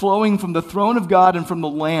river flowing from the throne of God and from the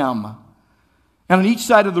Lamb. And on each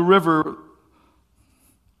side of the river,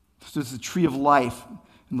 there's the tree of life,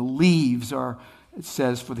 and the leaves are, it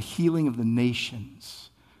says, for the healing of the nations.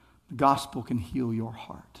 The gospel can heal your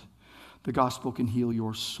heart. The gospel can heal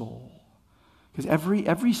your soul. Because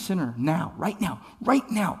every sinner now, right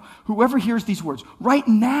now, whoever hears these words, right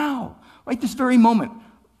now, Right this very moment,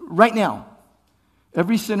 right now.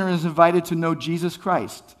 Every sinner is invited to know Jesus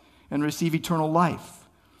Christ and receive eternal life.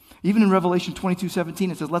 Even in Revelation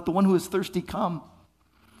 22:17, it says, let the one who is thirsty come.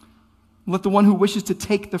 Let the one who wishes to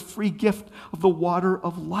take the free gift of the water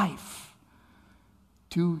of life.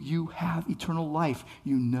 Do you have eternal life?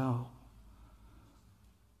 You know.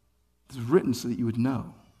 It's written so that you would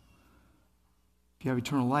know. If you have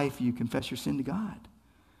eternal life, you confess your sin to God.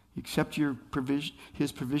 You accept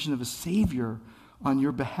his provision of a Savior on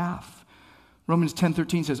your behalf. Romans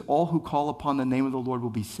 10:13 says, all who call upon the name of the Lord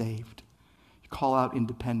will be saved. You call out in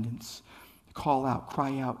dependence. You call out,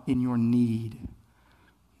 cry out in your need.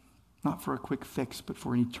 Not for a quick fix, but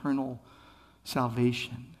for an eternal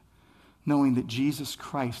salvation. Knowing that Jesus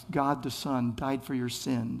Christ, God the Son, died for your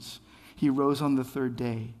sins. He rose on the third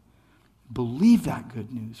day. Believe that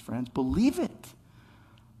good news, friends. Believe it.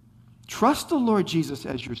 Trust the Lord Jesus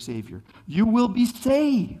as your Savior. You will be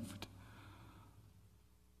saved.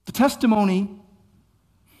 The testimony,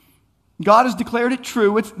 God has declared it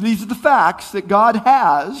true. These are the facts that God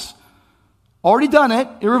has already done it,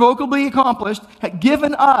 irrevocably accomplished, had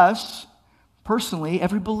given us, personally,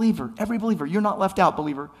 every believer, you're not left out,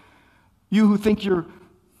 believer. You who think you're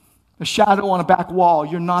a shadow on a back wall,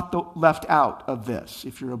 you're not left out of this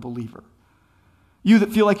if you're a believer. You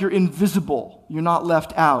that feel like you're invisible, you're not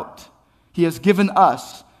left out. He has given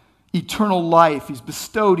us eternal life. He's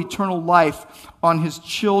bestowed eternal life on his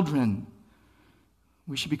children.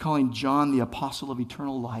 We should be calling John the apostle of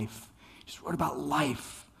eternal life. He just wrote about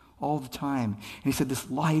life all the time. And he said this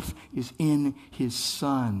life is in his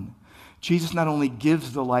Son. Jesus not only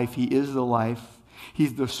gives the life, he is the life.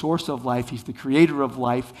 He's the source of life. He's the creator of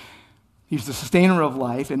life. He's the sustainer of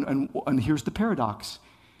life. And here's the paradox.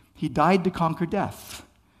 He died to conquer death.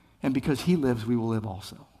 And because he lives, we will live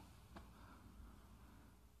also.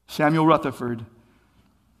 Samuel Rutherford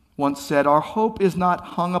once said, our hope is not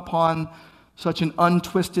hung upon such an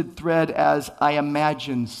untwisted thread as I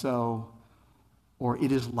imagine so, or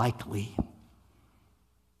it is likely.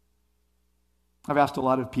 I've asked a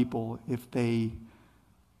lot of people if they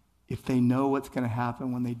know what's going to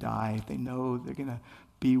happen when they die, if they know they're going to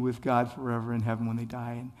be with God forever in heaven when they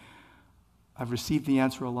die. And I've received the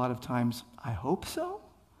answer a lot of times, I hope so,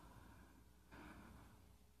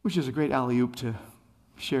 which is a great alley-oop to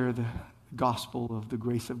share the gospel of the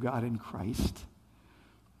grace of God in Christ.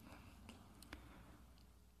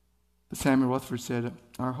 But Samuel Rutherford said,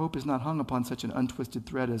 our hope is not hung upon such an untwisted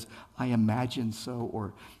thread as I imagine so,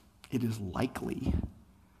 or it is likely.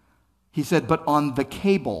 He said, but on the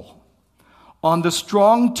cable, on the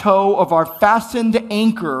strong tow of our fastened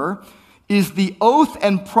anchor, is the oath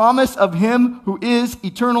and promise of him who is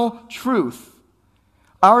eternal truth.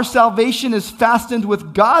 Our salvation is fastened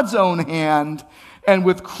with God's own hand and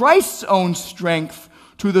with Christ's own strength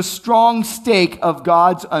to the strong stake of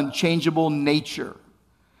God's unchangeable nature.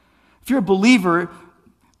 If you're a believer,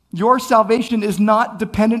 your salvation is not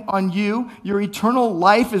dependent on you. Your eternal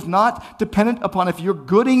life is not dependent upon if you're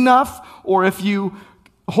good enough or if you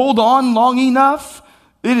hold on long enough.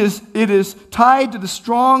 It is tied to the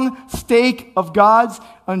strong stake of God's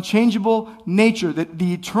unchangeable nature, that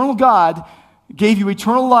the eternal God gave you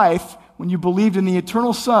eternal life when you believed in the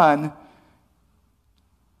eternal Son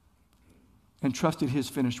and trusted his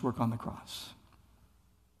finished work on the cross.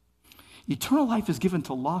 Eternal life is given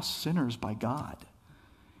to lost sinners by God.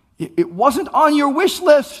 It wasn't on your wish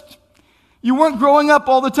list. You weren't growing up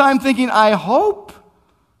all the time thinking, I hope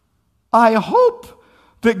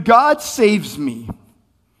that God saves me.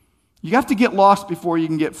 You have to get lost before you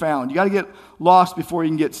can get found. You got to get lost before you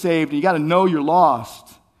can get saved. You got to know you're lost.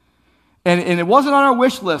 And it wasn't on our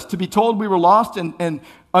wish list to be told we were lost and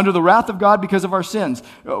under the wrath of God because of our sins.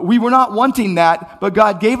 We were not wanting that, but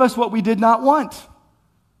God gave us what we did not want.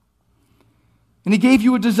 And he gave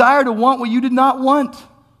you a desire to want what you did not want.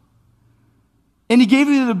 And he gave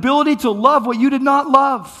you the ability to love what you did not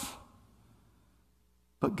love.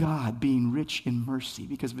 But God, being rich in mercy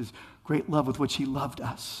because of his great love with which he loved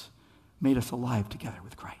us, made us alive together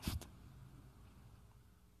with Christ.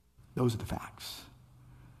 Those are the facts.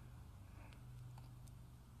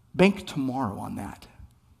 Bank tomorrow on that,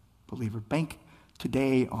 believer. Bank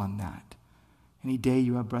today on that. Any day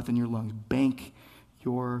you have breath in your lungs, bank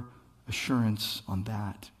your assurance on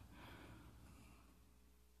that.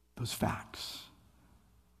 Those facts.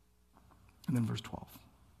 And then verse 12.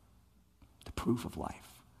 The proof of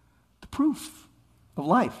life. The proof of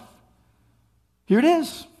life. Here it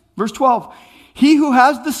is. Verse 12. He who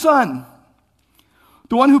has the Son,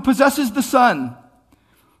 the one who possesses the Son,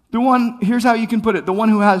 the one, here's how you can put it, the one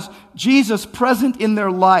who has Jesus present in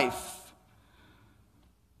their life.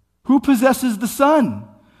 Who possesses the Son?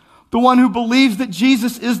 The one who believes that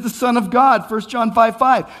Jesus is the Son of God, 1 John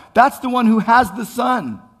 5:5. That's the one who has the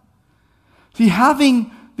Son. See,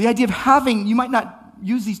 the idea of having, you might not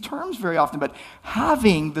use these terms very often, but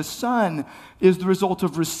having the Son is the result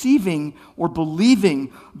of receiving or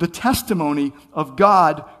believing the testimony of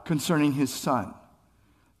God concerning his Son.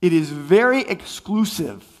 It is very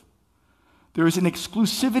exclusive. There is an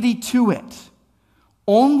exclusivity to it.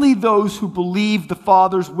 Only those who believe the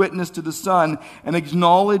Father's witness to the Son and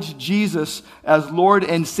acknowledge Jesus as Lord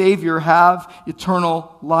and Savior have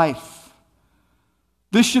eternal life.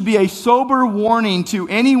 This should be a sober warning to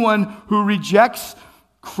anyone who rejects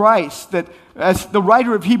Christ, that as the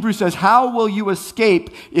writer of Hebrews says, how will you escape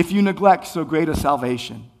if you neglect so great a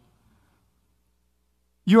salvation?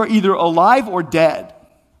 You are either alive or dead.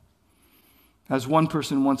 As one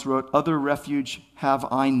person once wrote, other refuge have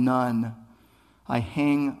I none. I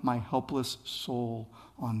hang my helpless soul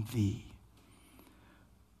on thee.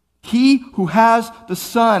 He who has the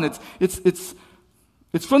Son, it's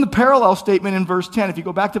from the parallel statement in verse 10. If you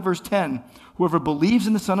go back to verse 10, whoever believes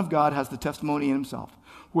in the Son of God has the testimony in himself.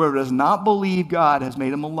 Whoever does not believe God has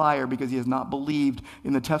made him a liar because he has not believed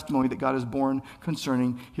in the testimony that God has borne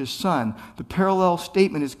concerning his Son. The parallel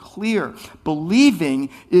statement is clear. Believing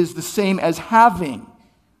is the same as having.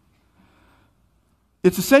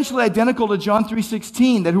 It's essentially identical to John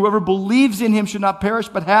 3:16, that whoever believes in him should not perish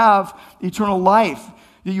but have eternal life.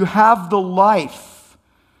 That you have the life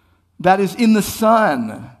that is in the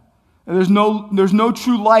Son. There's no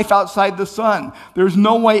true life outside the Son. There's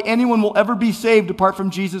no way anyone will ever be saved apart from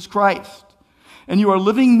Jesus Christ. And you are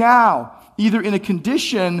living now either in a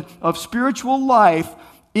condition of spiritual life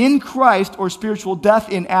in Christ or spiritual death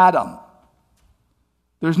in Adam.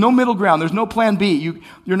 There's no middle ground. There's no plan B.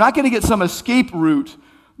 You're not going to get some escape route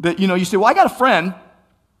that, you say, well, I got a friend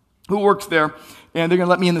who works there, and they're going to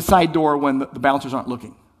let me in the side door when the bouncers aren't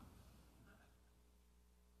looking.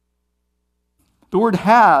 The word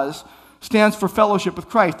has stands for fellowship with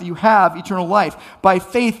Christ, that you have eternal life. By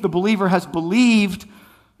faith, the believer has believed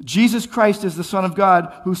Jesus Christ is the Son of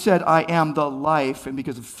God who said, I am the life. And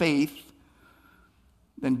because of faith,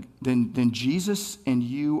 then Jesus and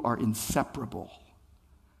you are inseparable.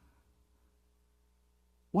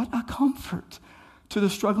 What a comfort to the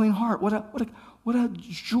struggling heart. What a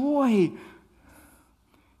joy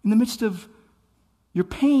in the midst of your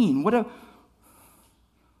pain. What a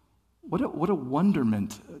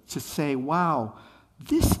wonderment to say, wow,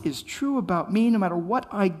 this is true about me no matter what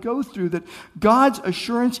I go through, that God's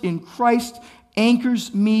assurance in Christ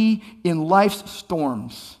anchors me in life's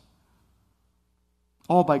storms.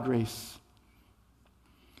 All by grace.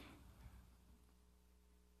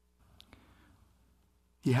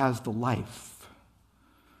 He has the life.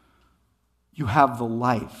 You have the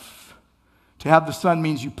life. To have the Son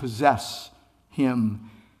means you possess him.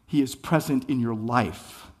 He is present in your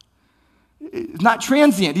life. It's not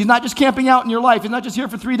transient. He's not just camping out in your life. He's not just here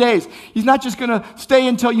for 3 days. He's not just going to stay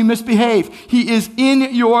until you misbehave. He is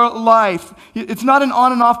in your life. It's not an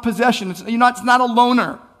on and off possession. It's not a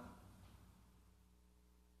loner.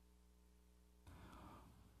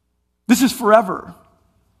 This is forever.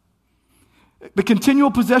 The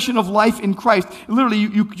continual possession of life in Christ. Literally,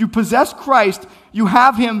 you possess Christ. You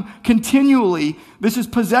have him continually. This is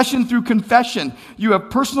possession through confession. You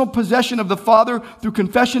have personal possession of the Father through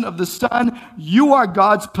confession of the Son. You are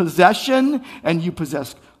God's possession, and you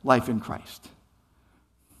possess life in Christ.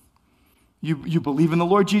 You believe in the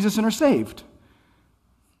Lord Jesus and are saved.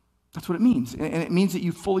 That's what it means. And it means that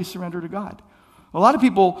you fully surrender to God. A lot of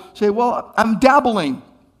people say, well, I'm dabbling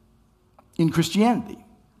in Christianity.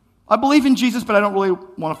 I believe in Jesus, but I don't really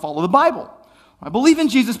want to follow the Bible. I believe in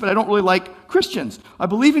Jesus, but I don't really like Christians. I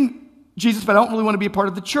believe in Jesus, but I don't really want to be a part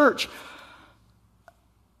of the church.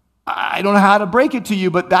 I don't know how to break it to you,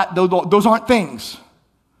 but those aren't things.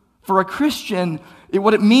 For a Christian,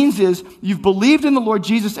 what it means is you've believed in the Lord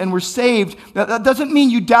Jesus and were saved. That doesn't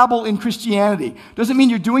mean you dabble in Christianity. Doesn't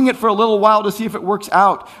mean you're doing it for a little while to see if it works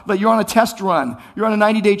out. That you're on a test run. You're on a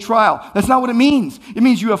 90-day trial. That's not what it means. It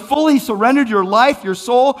means you have fully surrendered your life, your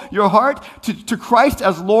soul, your heart to Christ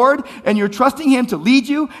as Lord, and you're trusting him to lead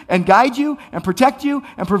you and guide you and protect you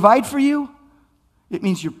and provide for you. It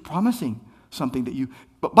means you're promising something that you...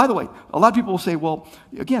 But by the way, a lot of people will say, well,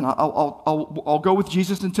 again, I'll go with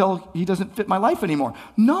Jesus until he doesn't fit my life anymore.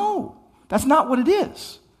 No, that's not what it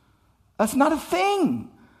is. That's not a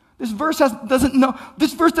thing. This verse doesn't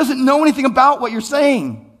know anything about what you're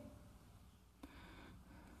saying.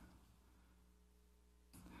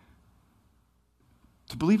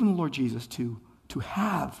 To believe in the Lord Jesus, to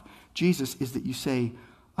have Jesus, is that you say,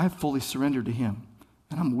 I have fully surrendered to him.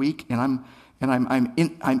 And I'm weak, and And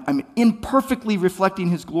I'm imperfectly reflecting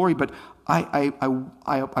his glory, but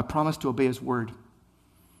I promise to obey his word.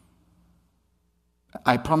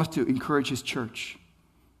 I promise to encourage his church.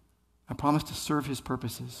 I promise to serve his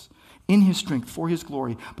purposes in his strength, for his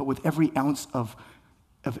glory, but with every ounce of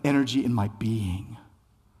energy in my being.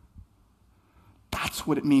 That's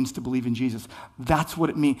what it means to believe in Jesus. That's what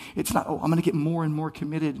it means. It's not, I'm going to get more and more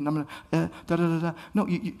committed, and I'm going to, da-da-da-da. No,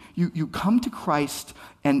 you come to Christ,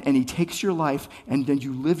 and he takes your life, and then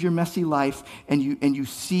you live your messy life, and you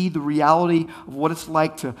see the reality of what it's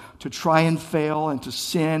like to try and fail, and to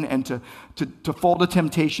sin, and to fall to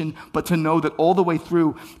temptation, but to know that all the way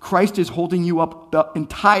through, Christ is holding you up the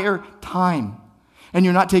entire time. And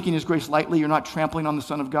you're not taking his grace lightly. You're not trampling on the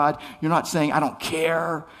Son of God. You're not saying, I don't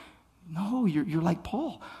care. No, you're like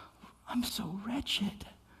Paul. I'm so wretched.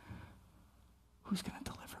 Who's going to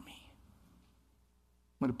deliver me?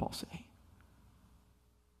 What did Paul say?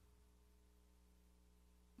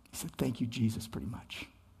 He said, thank you, Jesus, pretty much.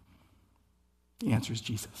 The answer is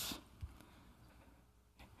Jesus.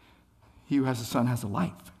 He who has a son has a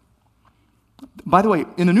life. By the way,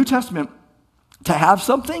 in the New Testament, to have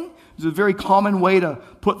something is a very common way to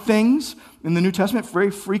put things in the New Testament,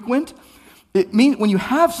 very frequent. It means when you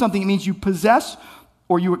have something, it means you possess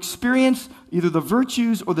or you experience either the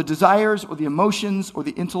virtues or the desires or the emotions or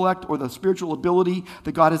the intellect or the spiritual ability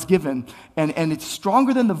that God has given. And it's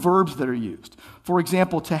stronger than the verbs that are used. For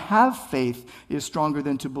example, to have faith is stronger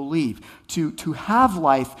than to believe. To have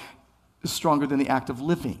life is stronger than the act of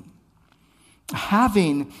living.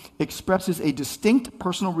 Having expresses a distinct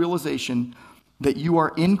personal realization that you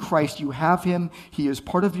are in Christ, you have him, he is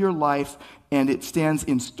part of your life, and it stands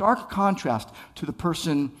in stark contrast to the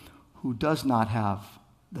person who does not have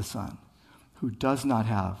the Son, who does not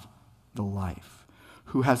have the life,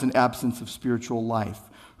 who has an absence of spiritual life,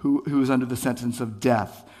 who is under the sentence of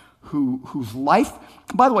death, whose life,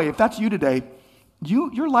 by the way, if that's you today,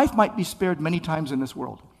 your life might be spared many times in this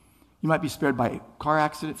world. You might be spared from car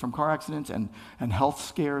accidents and health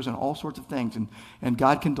scares and all sorts of things. And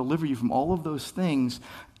God can deliver you from all of those things,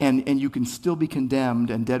 and you can still be condemned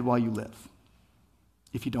and dead while you live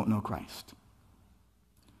if you don't know Christ.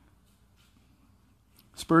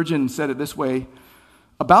 Spurgeon said it this way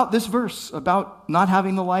about this verse, about not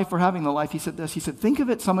having the life or having the life. He said this. He said, think of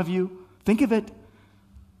it, some of you. Think of it.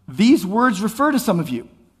 These words refer to some of you.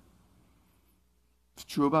 It's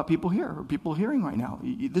true about people here or people hearing right now.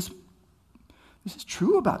 This is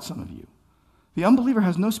true about some of you. The unbeliever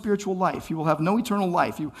has no spiritual life. He will have no eternal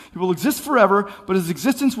life. He will exist forever, but his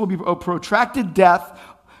existence will be a protracted death.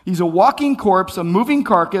 He's a walking corpse, a moving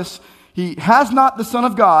carcass. He has not the Son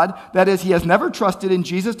of God. That is, he has never trusted in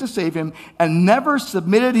Jesus to save him and never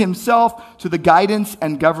submitted himself to the guidance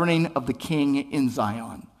and governing of the King in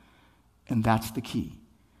Zion. And that's the key.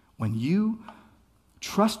 When you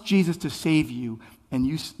trust Jesus to save you, and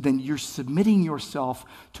then you're submitting yourself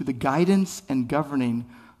to the guidance and governing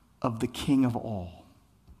of the King of all.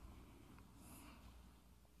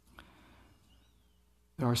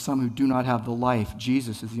 There are some who do not have the life.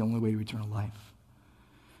 Jesus is the only way to eternal life.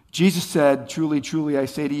 Jesus said, truly, truly, I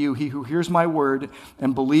say to you, he who hears my word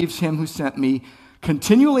and believes him who sent me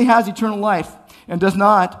continually has eternal life and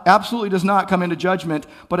absolutely does not come into judgment,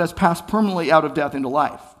 but has passed permanently out of death into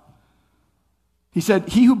life. He said,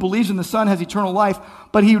 he who believes in the Son has eternal life,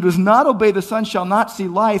 but he who does not obey the Son shall not see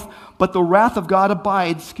life, but the wrath of God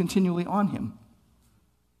abides continually on him.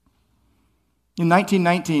 In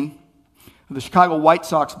 1919, the Chicago White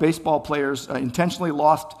Sox baseball players intentionally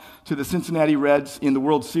lost to the Cincinnati Reds in the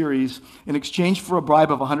World Series in exchange for a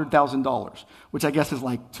bribe of $100,000, which I guess is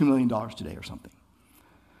like $2 million today or something.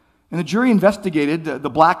 And the jury investigated the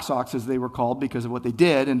Black Sox, as they were called, because of what they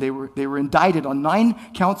did, and they were indicted on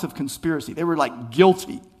 9 counts of conspiracy. They were like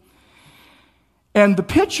guilty. And the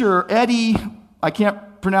pitcher, Eddie, I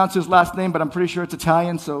can't pronounce his last name, but I'm pretty sure it's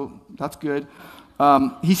Italian, so that's good.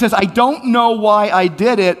 He says, I don't know why I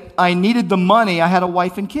did it. I needed the money. I had a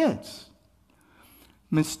wife and kids.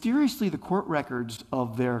 Mysteriously, the court records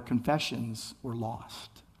of their confessions were lost.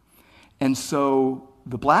 And so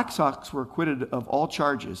the Black Sox were acquitted of all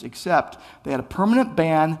charges, except they had a permanent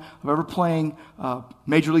ban of ever playing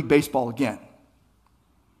Major League Baseball again.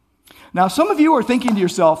 Now, some of you are thinking to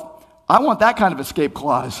yourself, I want that kind of escape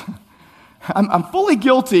clause. I'm fully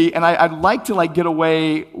guilty, and I'd like to get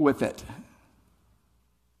away with it.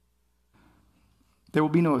 There will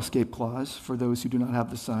be no escape clause for those who do not have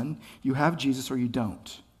the Son. You have Jesus or you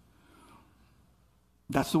don't.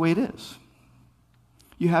 That's the way it is.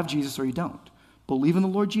 You have Jesus or you don't. Believe in the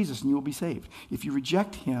Lord Jesus and you will be saved. If you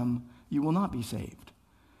reject him, you will not be saved.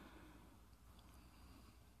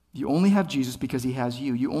 You only have Jesus because he has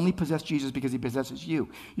you. You only possess Jesus because he possesses you.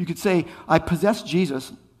 You could say, I possess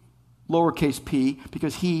Jesus, lowercase p,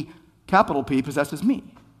 because he, capital P, possesses me.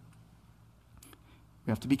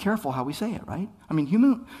 We have to be careful how we say it, right? I mean,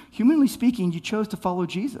 humanly speaking, you chose to follow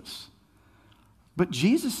Jesus. But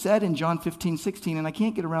Jesus said in John 15:16, and I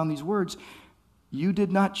can't get around these words, you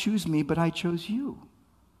did not choose me, but I chose you.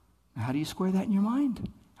 Now, how do you square that in your mind?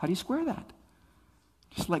 How do you square that?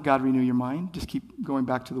 Just let God renew your mind. Just keep going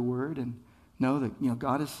back to the Word and know that,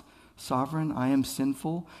 God is sovereign. I am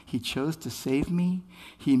sinful. He chose to save me.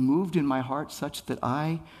 He moved in my heart such that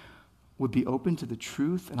I would be open to the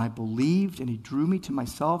truth, and I believed, and he drew me to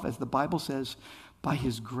myself, as the Bible says, by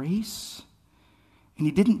his grace. And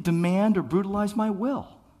he didn't demand or brutalize my will.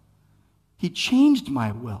 He changed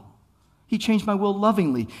my will. He changed my will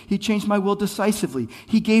lovingly. He changed my will decisively.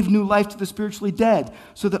 He gave new life to the spiritually dead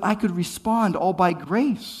so that I could respond all by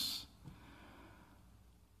grace.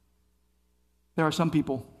 There are some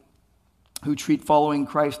people who treat following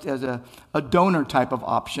Christ as a donor type of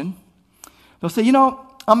option. They'll say,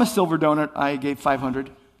 I'm a silver donor. I gave 500.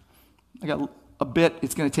 I got a bit.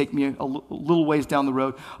 It's going to take me a little ways down the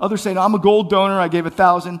road. Others say, no, I'm a gold donor. I gave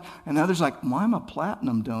 1,000. And others like, well, I'm a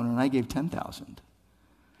platinum donor, and I gave 10,000.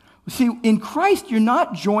 See, in Christ, you're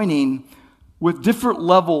not joining with different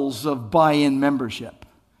levels of buy-in membership.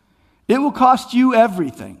 It will cost you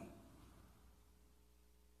everything,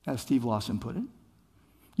 as Steve Lawson put it.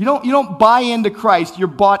 You don't buy into Christ, you're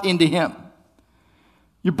bought into him.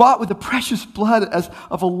 You're bought with the precious blood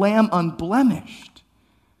of a lamb unblemished.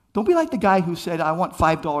 Don't be like the guy who said, I want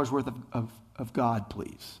 $5 worth of God,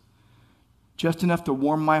 please. Just enough to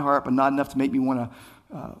warm my heart, but not enough to make me want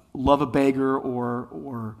to love a beggar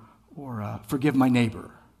or forgive my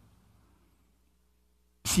neighbor.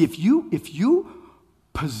 See, if you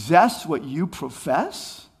possess what you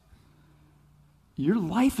profess, your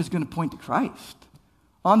life is going to point to Christ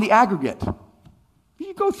on the aggregate.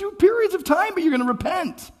 You go through periods of time, but you're going to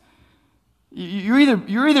repent. You're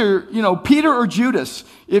either Peter or Judas.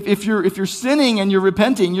 If you're sinning and you're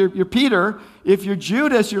repenting, you're Peter. If you're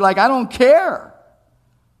Judas, you're like, I don't care.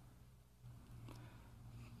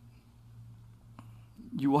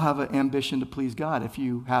 You will have an ambition to please God if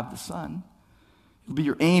you have the Son. It'll be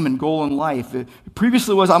your aim and goal in life. It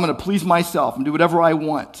previously was, I'm going to please myself and do whatever I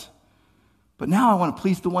want. But now I want to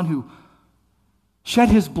please the one who shed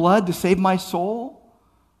his blood to save my soul.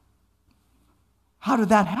 How did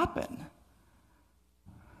that happen?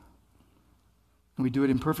 And we do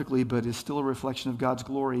it imperfectly, but it's still a reflection of God's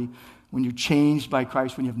glory when you're changed by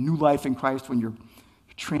Christ, when you have new life in Christ, when you're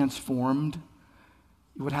transformed.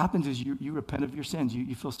 What happens is you repent of your sins.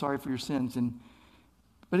 You feel sorry for your sins.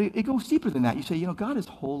 But it goes deeper than that. You say, God is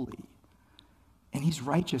holy, and he's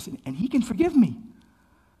righteous, and he can forgive me.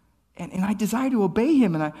 And I desire to obey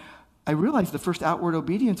him. And I realize the first outward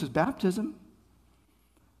obedience is baptism.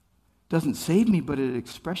 It doesn't save me, but an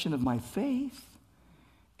expression of my faith.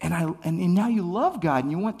 And now you love God,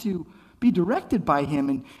 and you want to be directed by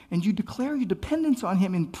him, and you declare your dependence on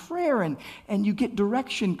him in prayer, and you get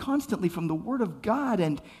direction constantly from the Word of God,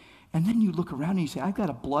 and then you look around and you say, I've got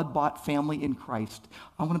a blood-bought family in Christ.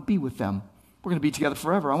 I want to be with them. We're going to be together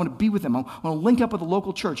forever. I want to be with them. I want to link up with a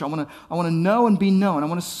local church. I want to know and be known. I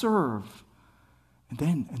want to serve.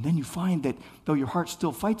 And then you find that though your heart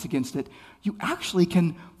still fights against it, you actually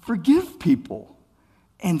can forgive people,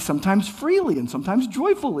 and sometimes freely and sometimes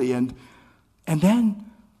joyfully, and then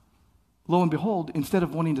lo and behold, instead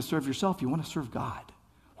of wanting to serve yourself, you want to serve God.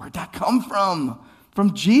 Where'd that come from?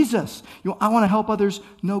 From Jesus. I want to help others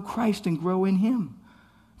know Christ and grow in him.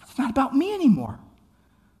 It's not about me anymore.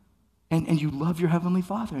 And you love your Heavenly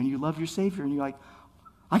Father, and you love your Savior, and you're like,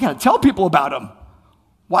 I got to tell people about him.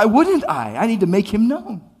 Why wouldn't I? I need to make him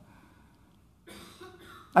known.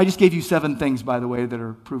 I just gave you 7 things, by the way, that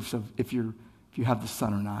are proofs of if you have the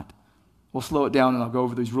Son or not. We'll slow it down, and I'll go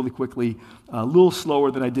over these really quickly, a little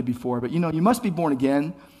slower than I did before. But you must be born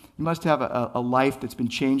again. You must have a life that's been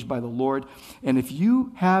changed by the Lord. And if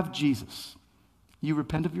you have Jesus, you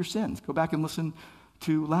repent of your sins. Go back and listen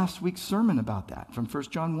to last week's sermon about that from 1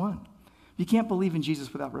 John 1. You can't believe in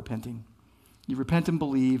Jesus without repenting. You repent and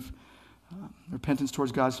believe. Repentance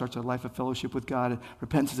towards God starts a life of fellowship with God.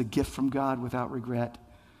 Repentance is a gift from God without regret.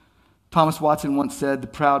 Thomas Watson once said, the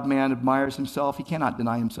proud man admires himself. He cannot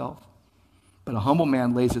deny himself. But a humble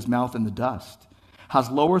man lays his mouth in the dust, has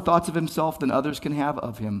lower thoughts of himself than others can have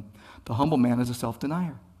of him. The humble man is a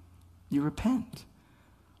self-denier. You repent.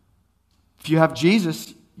 If you have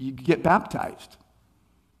Jesus, you get baptized.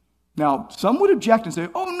 Now, some would object and say,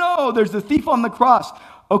 oh no, there's the thief on the cross.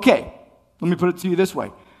 Okay, let me put it to you this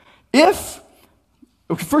way. If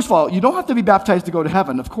Okay, first of all, you don't have to be baptized to go to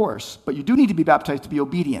heaven, of course, but you do need to be baptized to be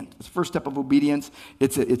obedient. It's the first step of obedience.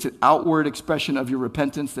 It's an outward expression of your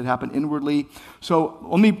repentance that happened inwardly. So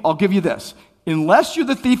I'll give you this. Unless you're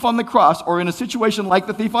the thief on the cross, or in a situation like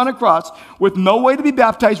the thief on a cross, with no way to be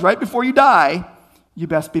baptized right before you die, you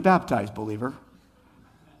best be baptized, believer.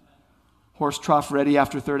 Horse trough ready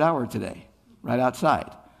after third hour today, right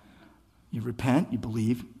outside. You repent, you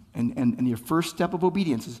believe, and your first step of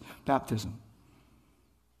obedience is baptism.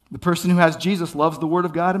 The person who has Jesus loves the Word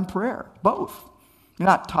of God and prayer, both. You're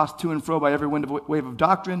not tossed to and fro by every wave of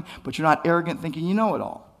doctrine, but you're not arrogant thinking you know it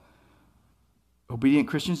all. Obedient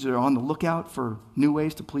Christians are on the lookout for new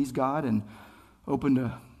ways to please God and open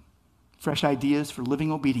to fresh ideas for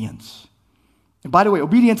living obedience. And by the way,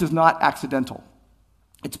 obedience is not accidental.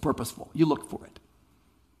 It's purposeful. You look for it.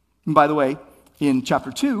 And by the way, in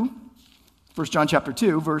chapter 2, 1 John chapter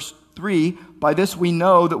 2, verse 3, by this we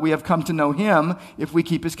know that we have come to know him if we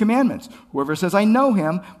keep his commandments. Whoever says, I know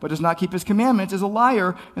him, but does not keep his commandments is a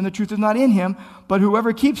liar, and the truth is not in him. But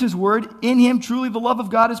whoever keeps his word, in him truly the love of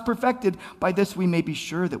God is perfected. By this we may be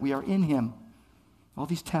sure that we are in him. All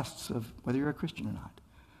these tests of whether you're a Christian or not.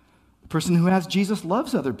 The person who has Jesus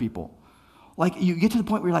loves other people. Like, you get to the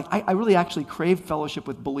point where you're like, I really actually crave fellowship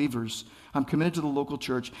with believers. I'm committed to the local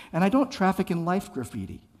church, and I don't traffic in life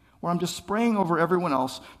graffiti, where I'm just spraying over everyone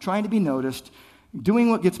else, trying to be noticed,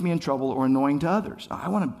 doing what gets me in trouble or annoying to others. I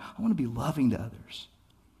want to be loving to others.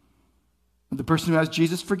 The person who has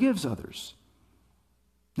Jesus forgives others.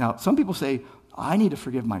 Now, some people say, I need to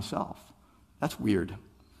forgive myself. That's weird.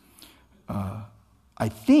 I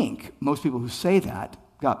think most people who say that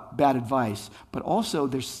got bad advice, but also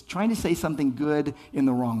they're trying to say something good in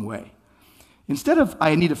the wrong way. Instead of,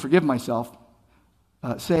 I need to forgive myself,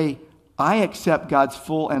 say, I accept God's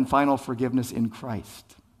full and final forgiveness in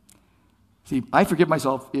Christ. See, I forgive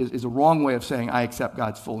myself is a wrong way of saying I accept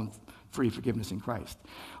God's full and free forgiveness in Christ.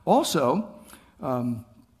 Also,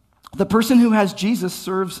 the person who has Jesus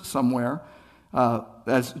serves somewhere.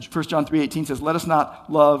 As 1 John 3:18 says, let us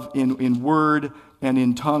not love in word and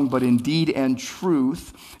in tongue, but in deed and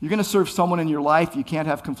truth. You're going to serve someone in your life. You can't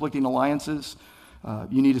have conflicting alliances.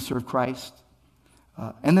 You need to serve Christ.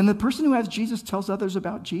 And then the person who has Jesus tells others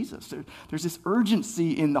about Jesus. There's this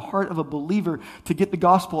urgency in the heart of a believer to get the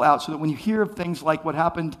gospel out so that when you hear of things like what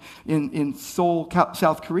happened in Seoul,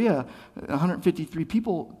 South Korea, 153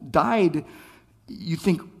 people died, you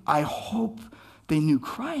think, I hope they knew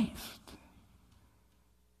Christ.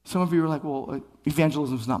 Some of you are like, well,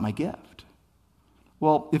 evangelism is not my gift.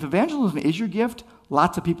 Well, if evangelism is your gift,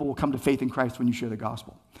 lots of people will come to faith in Christ when you share the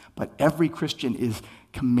gospel. But every Christian is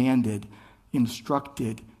commanded,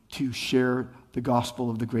 instructed to share the gospel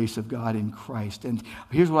of the grace of God in Christ. And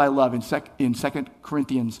here's what I love. In 2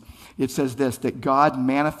 Corinthians, it says this, that God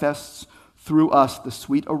manifests through us the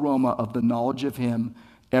sweet aroma of the knowledge of him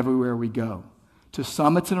everywhere we go. To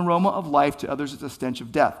some, it's an aroma of life. To others, it's a stench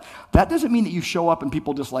of death. That doesn't mean that you show up and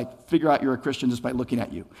people just like figure out you're a Christian just by looking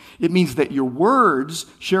at you. It means that your words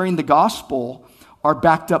sharing the gospel are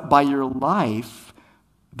backed up by your life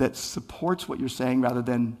that supports what you're saying rather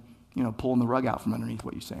than, pulling the rug out from underneath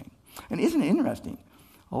what you're saying. And isn't it interesting?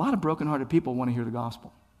 A lot of brokenhearted people want to hear the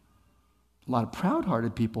gospel. A lot of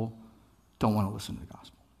proud-hearted people don't want to listen to the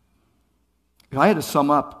gospel. If I had to sum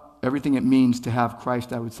up everything it means to have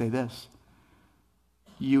Christ, I would say this.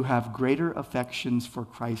 You have greater affections for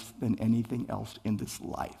Christ than anything else in this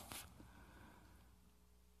life.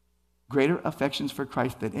 Greater affections for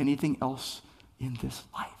Christ than anything else in this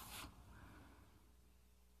life.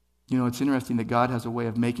 It's interesting that God has a way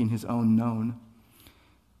of making his own known,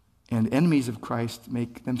 and enemies of Christ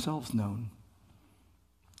make themselves known.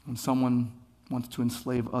 When someone wants to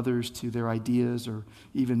enslave others to their ideas or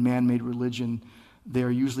even man-made religion, they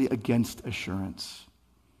are usually against assurance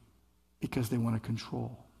because they want to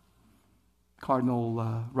control.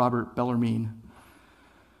 Cardinal Robert Bellarmine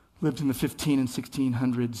lived in the 1500s and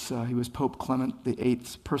 1600s. He was Pope Clement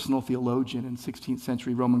VIII's personal theologian in 16th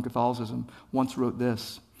century Roman Catholicism. Once wrote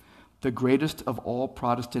this, the greatest of all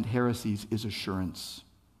Protestant heresies is assurance.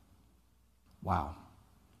 Wow.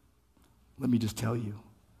 Let me just tell you,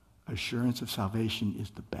 assurance of salvation is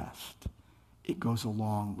the best. It goes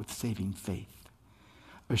along with saving faith.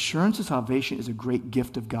 Assurance of salvation is a great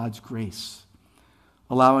gift of God's grace,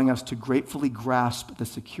 allowing us to gratefully grasp the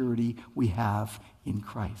security we have in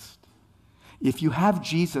Christ. If you have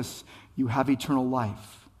Jesus, you have eternal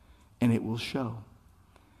life, and it will show.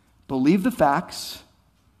 Believe the facts,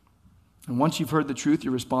 and once you've heard the truth,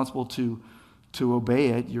 you're responsible to obey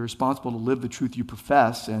it. You're responsible to live the truth you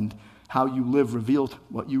profess, and how you live reveals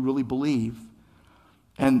what you really believe.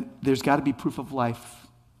 And there's got to be proof of life.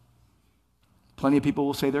 Plenty of people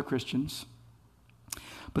will say they're Christians.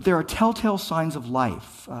 But there are telltale signs of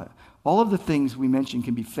life. All of the things we mentioned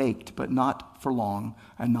can be faked, but not for long,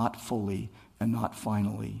 and not fully, and not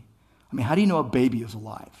finally. I mean, how do you know a baby is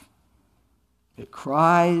alive? It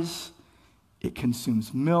cries, it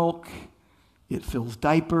consumes milk, it fills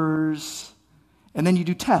diapers, and then you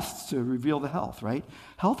do tests to reveal the health, right?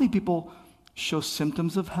 Healthy people show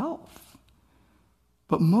symptoms of health.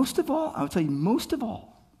 But most of all, I would tell you, most of all,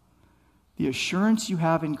 the assurance you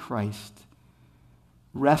have in Christ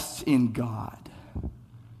rests in God,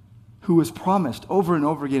 who has promised over and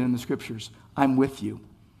over again in the scriptures, I'm with you.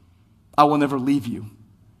 I will never leave you.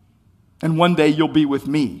 And one day you'll be with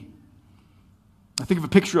me. I think of a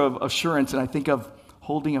picture of assurance, and I think of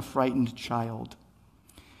holding a frightened child.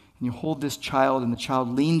 And you hold this child, and the child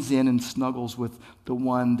leans in and snuggles with the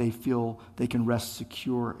one they feel they can rest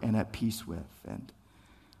secure and at peace with. And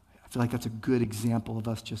I feel like that's a good example of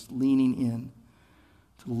us just leaning in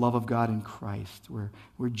to the love of God in Christ, where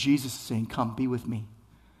Jesus is saying, come, be with me.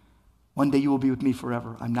 One day you will be with me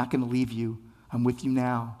forever. I'm not going to leave you. I'm with you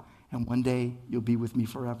now. And one day you'll be with me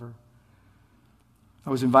forever. I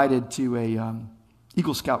was invited to a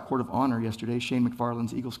Eagle Scout Court of Honor yesterday, Shane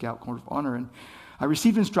McFarland's Eagle Scout Court of Honor, and I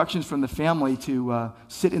received instructions from the family to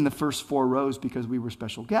sit in the first 4 rows because we were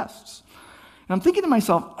special guests. And I'm thinking to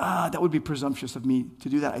myself, that would be presumptuous of me to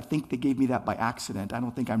do that. I think they gave me that by accident. I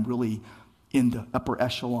don't think I'm really in the upper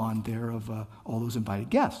echelon there of all those invited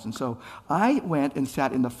guests. And so I went and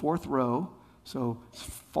sat in the 4th row, so as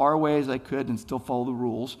far away as I could and still follow the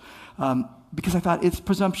rules, because I thought it's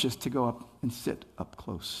presumptuous to go up and sit up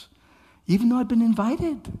close, even though I'd been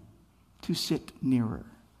invited to sit nearer.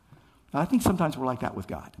 Now, I think sometimes we're like that with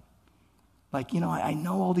God. Like, I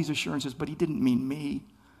know all these assurances, but he didn't mean me.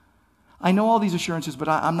 I know all these assurances, but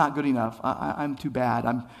I'm not good enough. I'm too bad.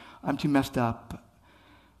 I'm too messed up.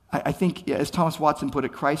 I think, as Thomas Watson put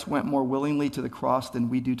it, Christ went more willingly to the cross than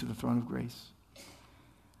we do to the throne of grace.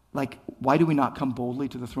 Like, why do we not come boldly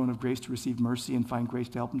to the throne of grace to receive mercy and find grace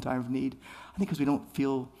to help in time of need? I think because we don't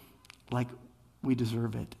feel like we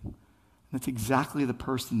deserve it. And that's exactly the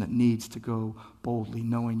person that needs to go boldly,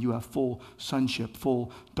 knowing you have full sonship,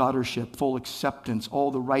 full daughtership, full acceptance,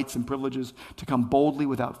 all the rights and privileges to come boldly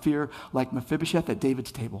without fear, like Mephibosheth at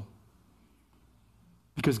David's table.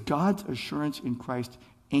 Because God's assurance in Christ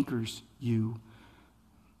anchors you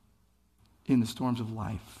in the storms of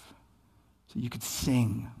life. So you could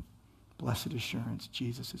sing, blessed assurance,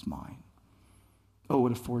 Jesus is mine. Oh,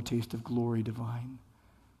 what a foretaste of glory divine.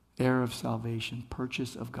 Heir of salvation,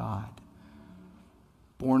 purchase of God,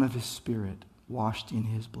 born of his Spirit, washed in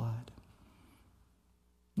his blood.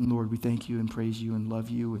 And Lord, we thank you and praise you and love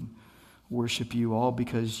you and worship you, all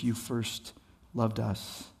because you first loved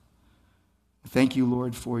us. Thank you,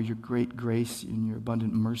 Lord, for your great grace and your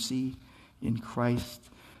abundant mercy in Christ.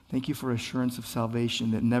 Thank you for assurance of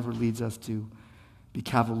salvation that never leads us to be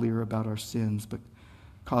cavalier about our sins, but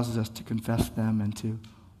causes us to confess them and to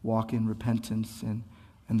walk in repentance and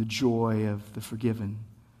the joy of the forgiven.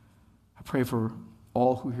 I pray for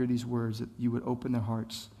all who hear these words that you would open their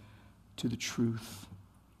hearts to the truth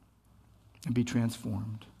and be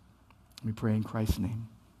transformed. We pray in Christ's name.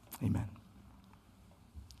 Amen.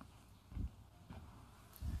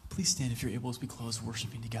 Please stand if you're able as we close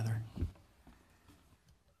worshiping together.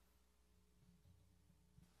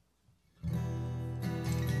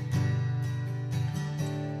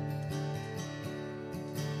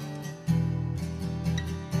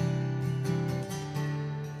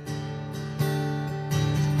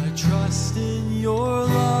 I trust in your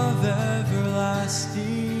love everlasting.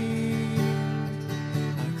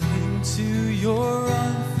 I cling to your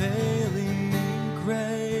unfailing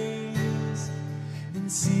grace. In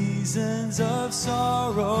seasons of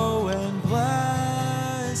sorrow and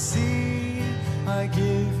blessing, I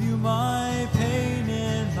give you my pain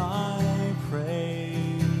and my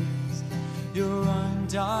praise. Your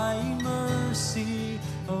undying mercy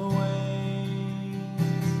awaits.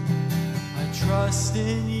 I trust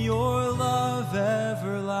in your love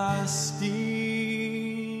everlasting.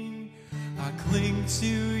 I cling to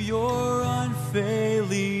your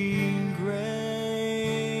unfailing grace.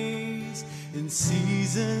 In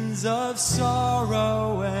seasons of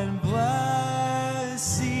sorrow and blessing,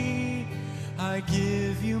 I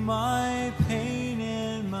give you my pain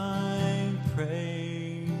and my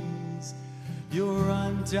praise. Your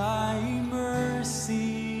undying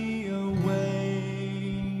mercy awaits.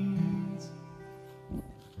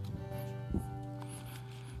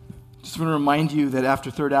 Just want to remind you that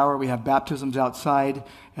after third hour, we have baptisms outside,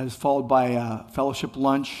 as followed by a fellowship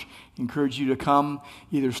lunch. Encourage you to come,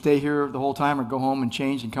 either stay here the whole time or go home and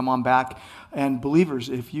change and come on back. And believers,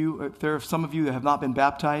 if there are some of you that have not been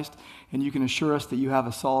baptized, and you can assure us that you have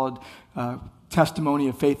a solid testimony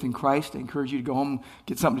of faith in Christ, I encourage you to go home,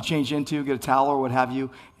 get something to change into, get a towel or what have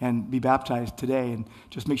you, and be baptized today. And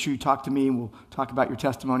just make sure you talk to me, and we'll talk about your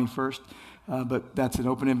testimony first. But that's an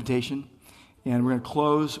open invitation. And we're going to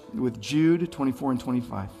close with Jude 24 and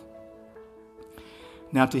 25.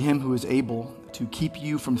 Now to him who is able to keep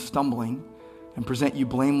you from stumbling and present you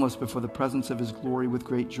blameless before the presence of his glory with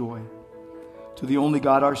great joy. To the only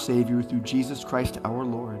God our Savior, through Jesus Christ our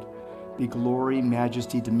Lord, be glory,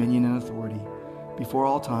 majesty, dominion, and authority before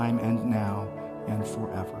all time and now and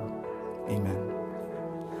forever. Amen.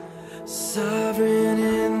 Sovereign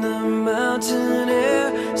in the mountain